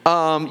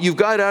 You've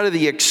got out of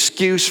the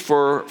excuse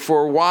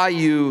for why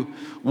you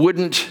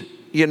wouldn't,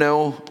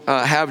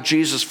 have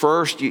Jesus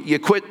first. You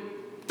quit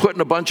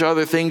putting a bunch of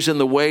other things in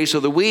the way,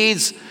 so the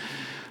weeds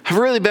have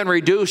really been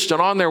reduced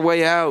and on their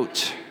way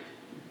out.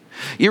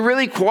 You're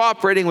really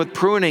cooperating with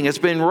pruning. It's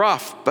been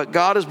rough, but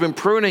God has been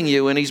pruning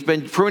you, and he's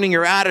been pruning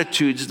your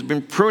attitudes. He's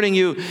been pruning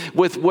you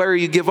with where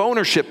you give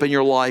ownership in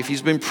your life.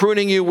 He's been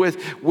pruning you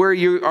with where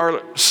you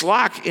are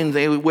slack in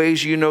the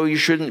ways you know you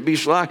shouldn't be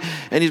slack.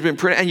 And he's been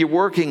pruning, and you're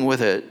working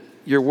with it.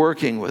 You're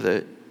working with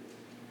it.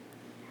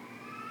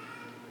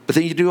 But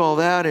then you do all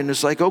that, and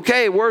it's like,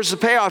 okay, where's the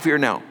payoff here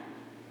now?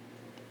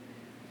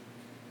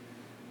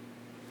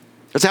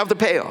 Let's have the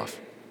payoff.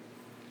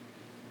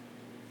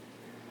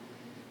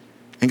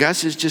 And God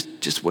says,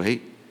 just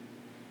wait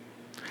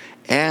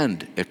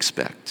and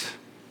expect.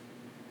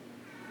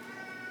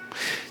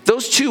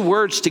 Those two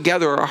words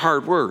together are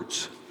hard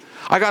words.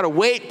 I got to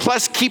wait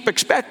plus keep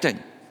expecting.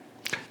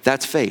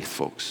 That's faith,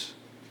 folks.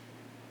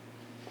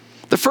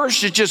 The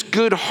first is just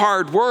good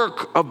hard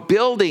work of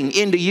building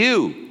into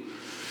you.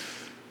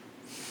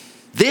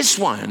 This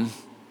one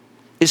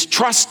is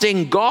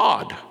trusting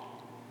God.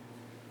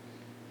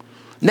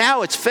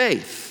 Now it's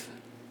faith.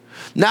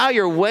 Now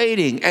you're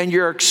waiting and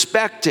you're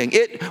expecting.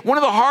 One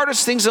of the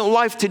hardest things in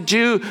life to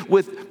do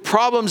with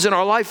problems in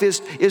our life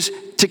is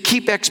to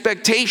keep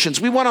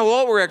expectations. We want to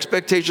lower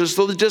expectations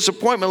so the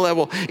disappointment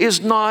level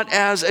is not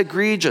as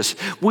egregious.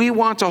 We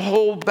want to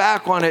hold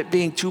back on it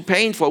being too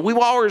painful. We're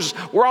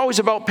always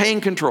about pain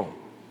control.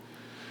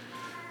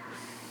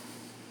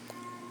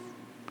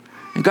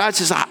 And God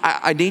says,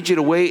 I need you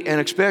to wait and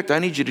expect. I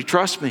need you to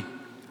trust me.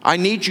 I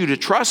need you to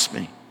trust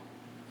me.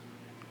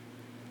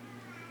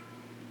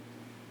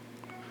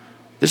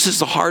 This is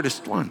the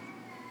hardest one.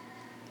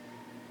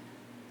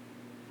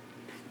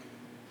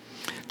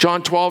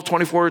 John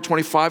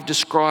 12:24-25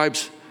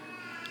 describes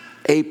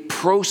a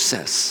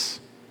process.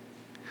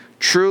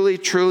 Truly,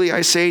 truly,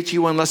 I say to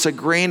you, unless a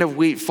grain of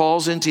wheat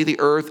falls into the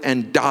earth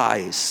and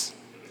dies,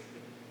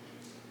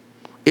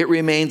 it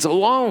remains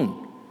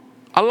alone.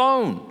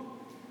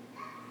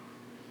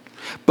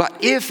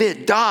 But if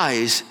it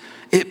dies,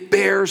 it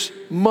bears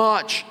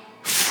much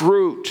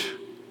fruit.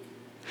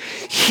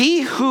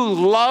 He who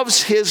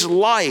loves his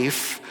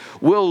life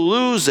will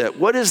lose it.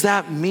 What is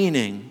that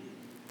meaning?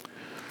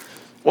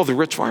 Well, the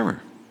rich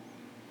farmer.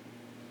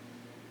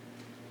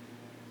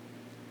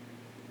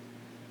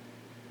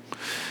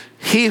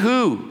 He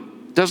who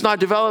does not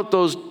develop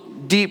those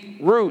deep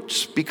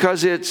roots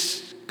because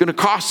it's going to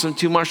cost them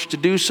too much to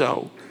do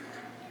so.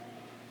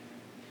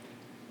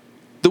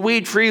 The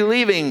weed-free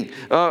living,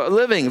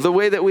 the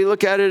way that we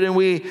look at it and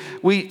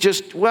we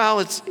just,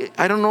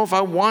 I don't know if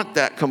I want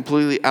that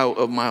completely out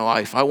of my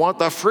life. I want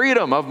the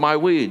freedom of my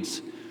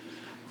weeds.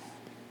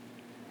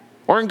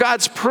 Or in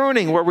God's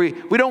pruning where we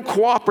don't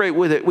cooperate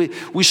with it.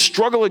 We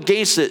struggle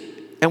against it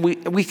and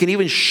we can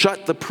even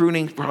shut the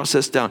pruning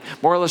process down.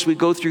 More or less we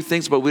go through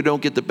things but we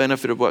don't get the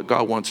benefit of what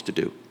God wants to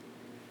do.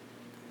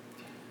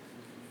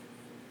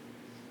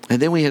 And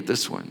then we hit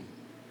this one.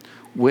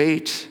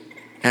 Wait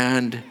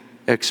and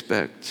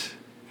expect.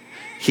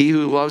 He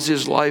who loves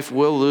his life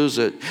will lose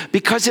it,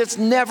 because it's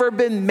never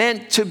been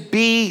meant to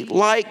be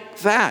like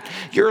that.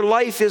 Your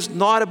life is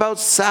not about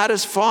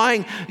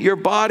satisfying your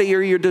body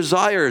or your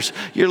desires.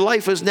 Your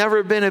life has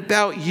never been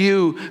about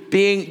you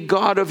being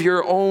God of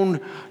your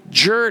own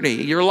journey.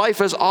 Your life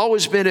has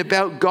always been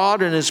about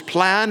God and his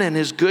plan and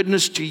his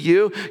goodness to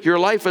you. Your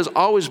life has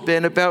always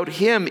been about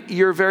him.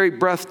 Your very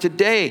breath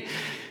today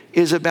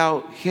is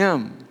about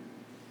him.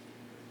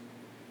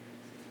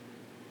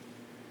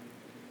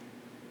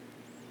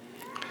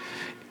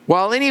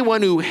 While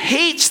anyone who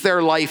hates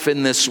their life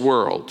in this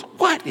world,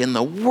 what in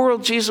the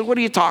world, Jesus, what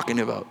are you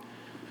talking about?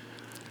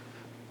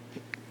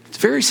 It's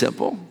very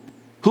simple.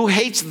 Who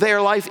hates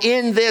their life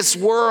in this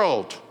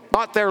world,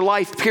 not their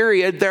life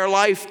period, their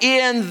life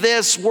in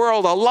this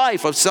world, a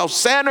life of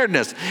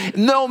self-centeredness,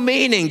 no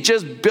meaning,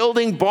 just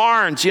building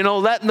barns,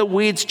 letting the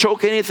weeds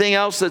choke anything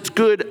else that's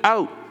good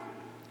out.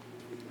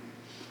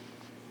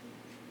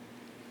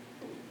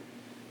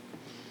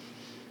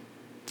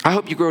 I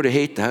hope you grow to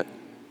hate that.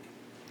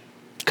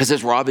 Because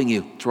it's robbing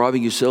you. It's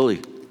robbing you silly.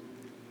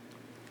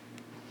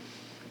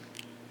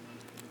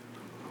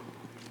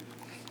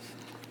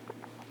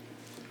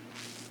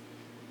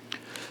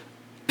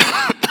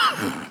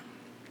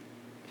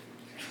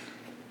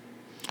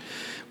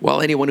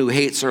 While anyone who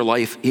hates their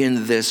life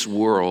in this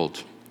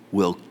world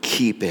will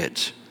keep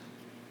it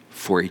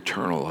for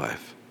eternal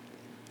life.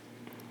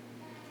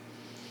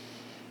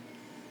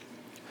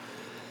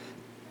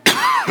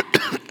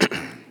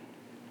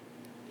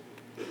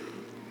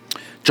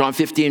 John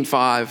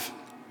 15:5,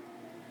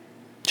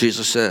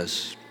 Jesus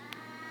says,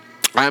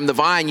 I am the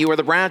vine, you are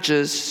the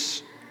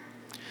branches.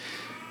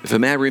 If a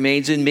man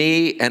remains in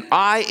me and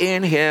I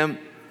in him,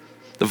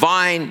 the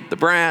vine, the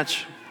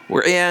branch,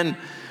 we're in.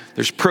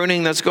 There's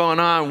pruning that's going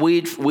on.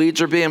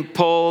 Weeds are being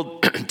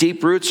pulled.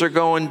 Deep roots are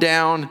going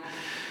down.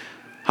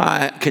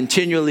 I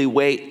continually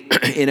wait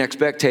in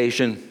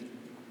expectation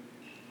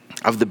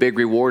of the big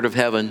reward of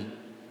heaven.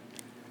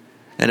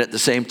 And at the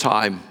same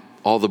time,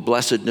 all the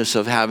blessedness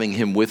of having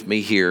him with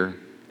me here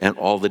and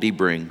all that he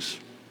brings.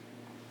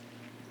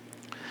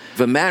 If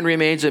a man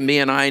remains in me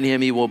and I in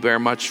him, he will bear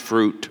much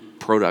fruit,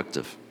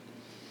 productive.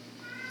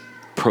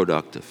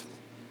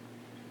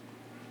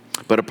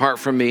 But apart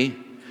from me,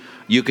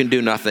 you can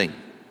do nothing.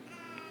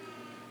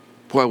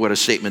 Boy, what a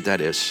statement that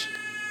is.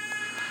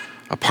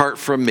 Apart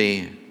from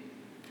me,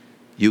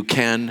 you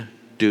can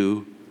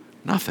do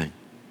nothing.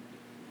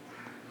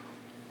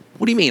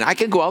 What do you mean? I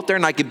can go out there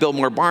and I can build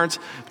more barns.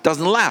 It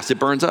doesn't last. It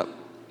burns up.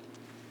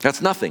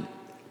 That's nothing.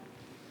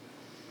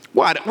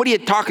 What are you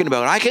talking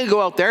about? I can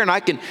go out there and I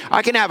can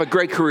have a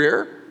great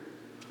career.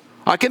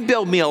 I can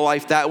build me a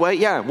life that way.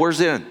 Yeah, where's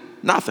it in?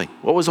 Nothing.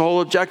 What was the whole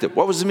objective?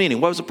 What was the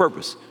meaning? What was the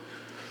purpose?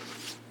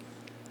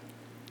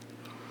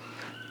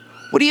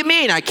 What do you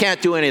mean I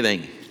can't do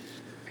anything?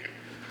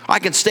 I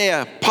can stay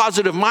a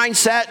positive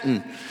mindset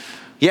and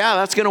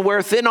that's going to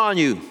wear thin on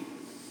you.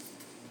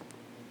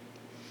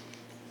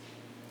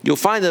 You'll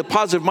find that a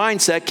positive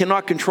mindset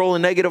cannot control a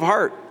negative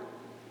heart.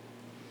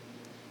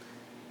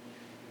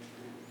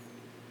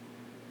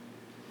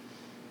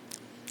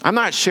 I'm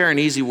not sharing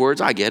easy words,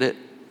 I get it.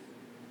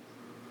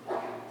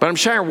 But I'm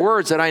sharing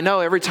words that I know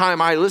every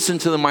time I listen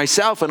to them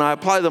myself and I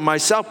apply them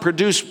myself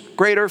produce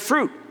greater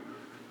fruit.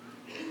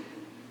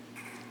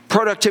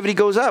 Productivity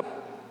goes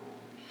up.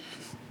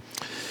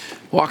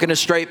 Walking a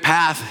straight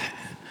path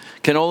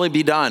can only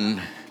be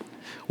done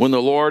when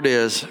the Lord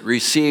has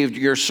received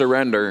your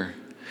surrender,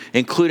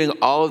 including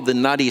all of the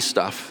nutty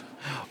stuff,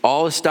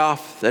 all the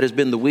stuff that has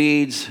been the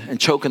weeds and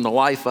choking the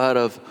life out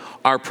of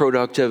our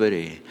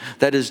productivity,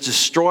 that has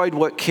destroyed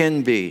what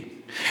can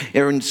be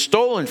and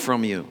stolen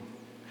from you.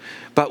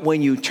 But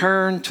when you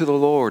turn to the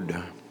Lord,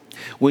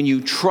 when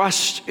you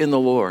trust in the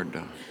Lord,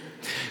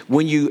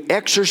 when you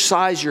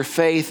exercise your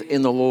faith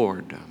in the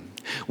Lord,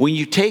 when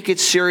you take it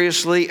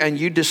seriously and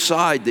you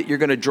decide that you're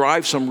going to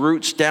drive some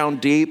roots down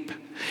deep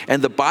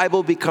and the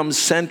Bible becomes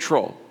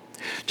central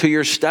to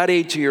your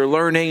study, to your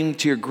learning,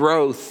 to your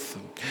growth,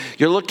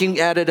 you're looking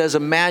at it as a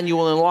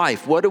manual in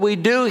life. What do we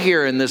do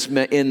here in this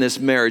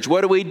marriage?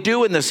 What do we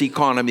do in this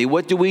economy?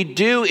 What do we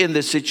do in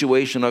this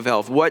situation of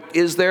health? What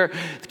is there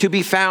to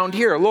be found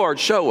here? Lord,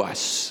 show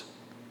us.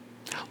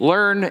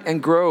 Learn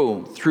and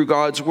grow through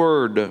God's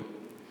word.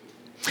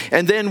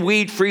 And then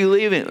weed-free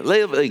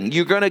living.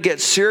 You're going to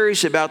get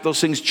serious about those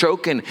things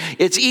choking.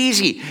 It's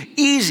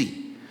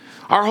easy.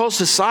 Our whole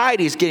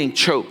society is getting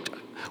choked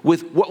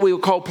with what we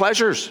would call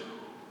pleasures,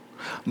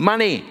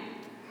 money.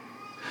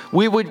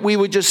 We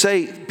would just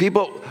say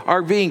people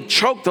are being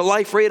choked the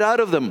life right out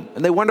of them,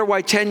 and they wonder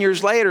why 10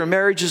 years later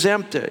marriage is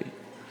empty.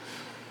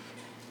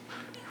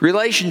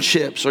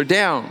 Relationships are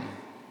down.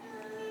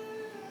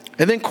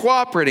 And then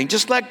cooperating.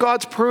 Just let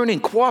God's pruning.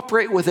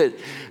 Cooperate with it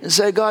and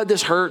say, God,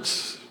 this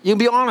hurts. You can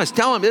be honest.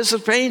 Tell him, this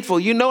is painful.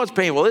 You know it's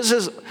painful.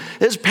 This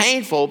is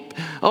painful.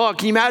 Oh,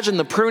 can you imagine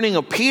the pruning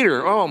of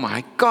Peter? Oh,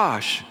 my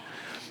gosh.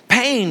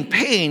 Pain,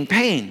 pain,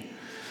 pain.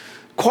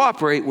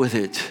 Cooperate with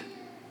it.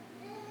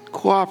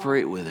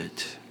 Cooperate with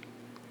it.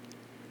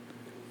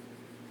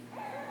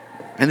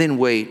 And then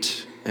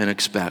wait and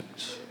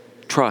expect.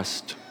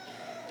 Trust.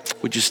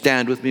 Would you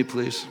stand with me,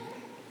 please?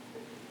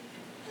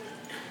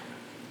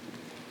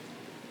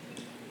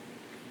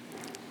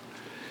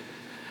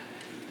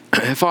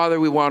 Father,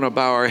 we want to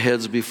bow our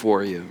heads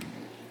before you.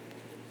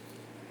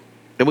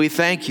 And we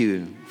thank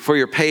you for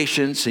your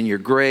patience and your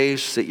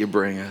grace that you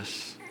bring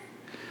us.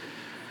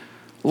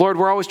 Lord,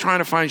 we're always trying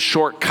to find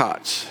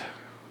shortcuts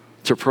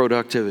to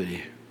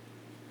productivity.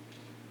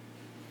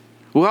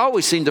 We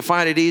always seem to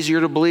find it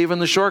easier to believe in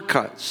the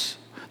shortcuts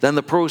than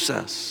the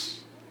process.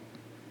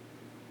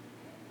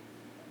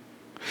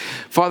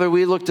 Father,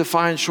 we look to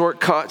find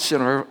shortcuts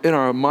in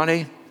our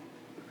money,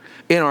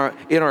 in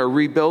our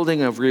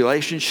rebuilding of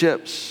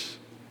relationships.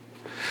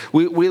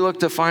 We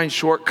look to find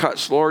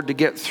shortcuts, Lord, to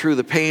get through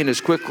the pain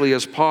as quickly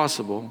as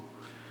possible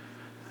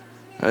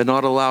and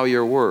not allow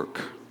your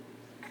work.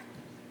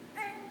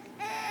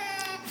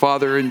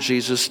 Father, in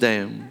Jesus'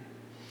 name,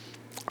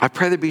 I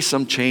pray there be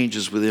some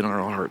changes within our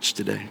hearts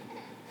today.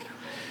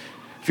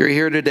 If you're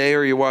here today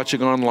or you're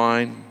watching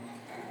online,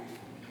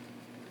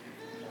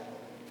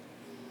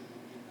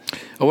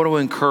 I want to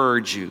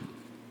encourage you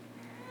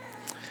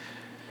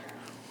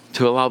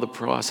to allow the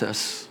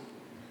process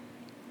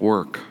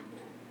work.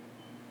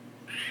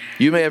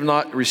 You may have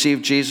not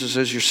received Jesus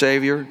as your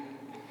Savior.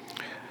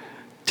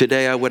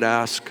 Today I would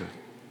ask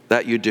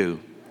that you do.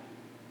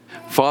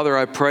 Father,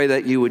 I pray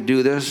that you would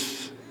do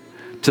this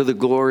to the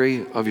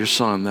glory of your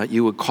Son, that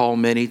you would call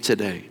many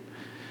today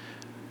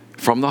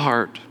from the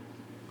heart,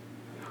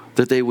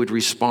 that they would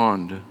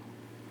respond.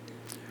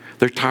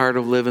 They're tired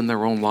of living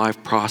their own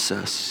life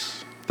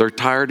process. They're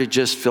tired of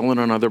just filling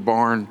another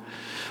barn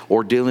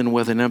or dealing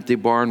with an empty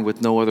barn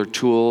with no other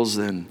tools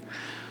than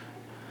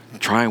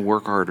try and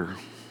work harder.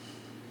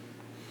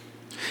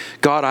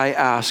 God, I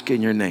ask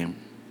in your name,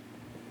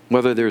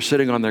 whether they're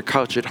sitting on their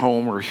couch at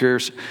home or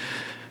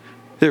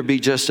there be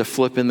just a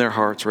flip in their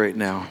hearts right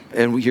now.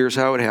 And here's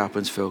how it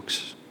happens,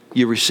 folks.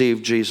 You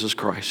receive Jesus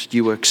Christ.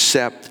 You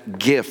accept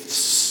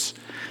gifts.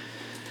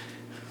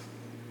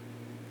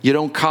 You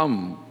don't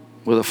come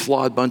with a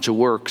flawed bunch of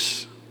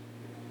works.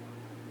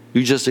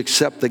 You just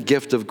accept the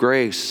gift of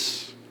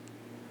grace.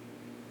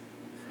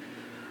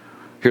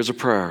 Here's a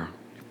prayer.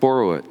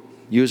 Borrow it.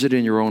 Use it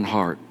in your own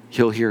heart.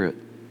 He'll hear it.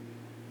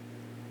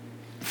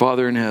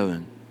 Father in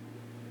heaven,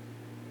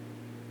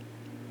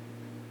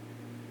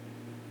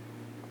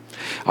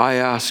 I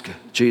ask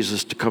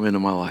Jesus to come into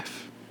my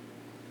life.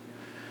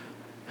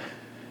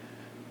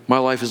 My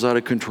life is out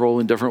of control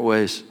in different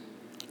ways.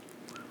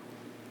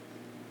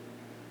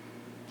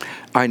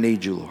 I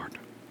need you, Lord.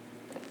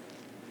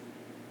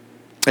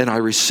 And I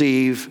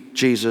receive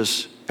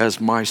Jesus as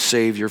my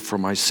Savior for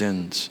my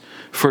sins.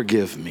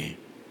 Forgive me.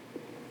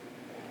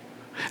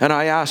 And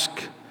I ask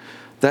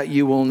that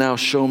you will now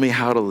show me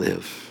how to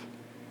live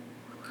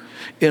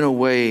in a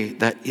way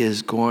that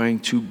is going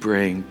to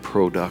bring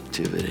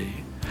productivity,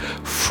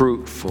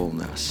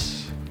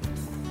 fruitfulness.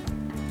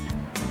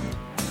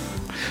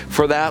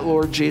 For that,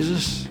 Lord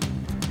Jesus,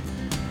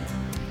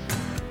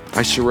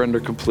 I surrender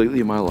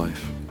completely my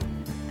life.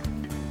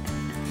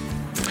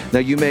 Now,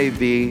 you may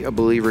be a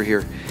believer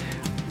here.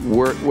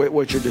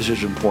 What's your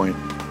decision point?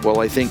 Well,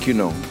 I think you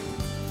know.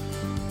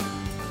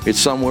 It's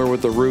somewhere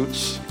with the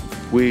roots,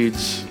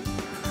 weeds,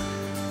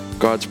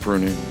 God's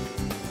pruning,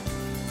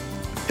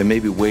 and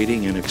maybe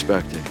waiting and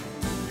expecting.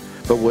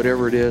 But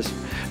whatever it is,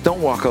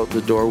 don't walk out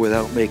the door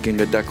without making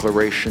a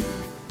declaration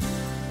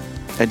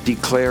and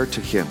declare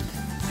to him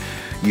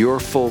your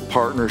full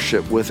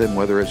partnership with him,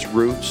 whether it's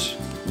roots,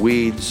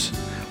 weeds,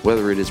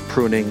 whether it is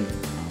pruning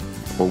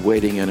or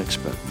waiting and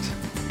expect.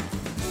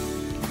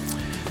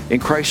 In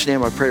Christ's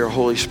name, I pray your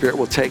Holy Spirit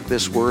will take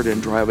this word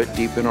and drive it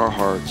deep in our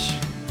hearts.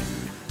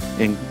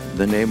 In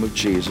the name of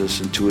Jesus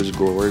and to his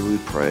glory we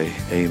pray.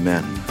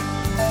 Amen.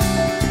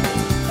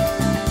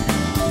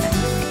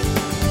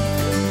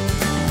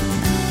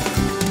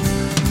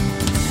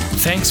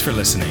 Thanks for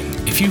listening.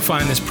 If you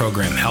find this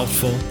program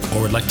helpful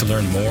or would like to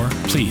learn more,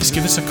 please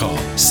give us a call,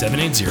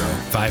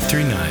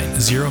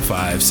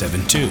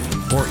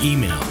 780-539-0572, or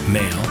email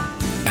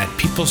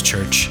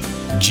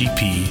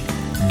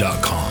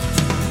mail@peopleschurchgp.com.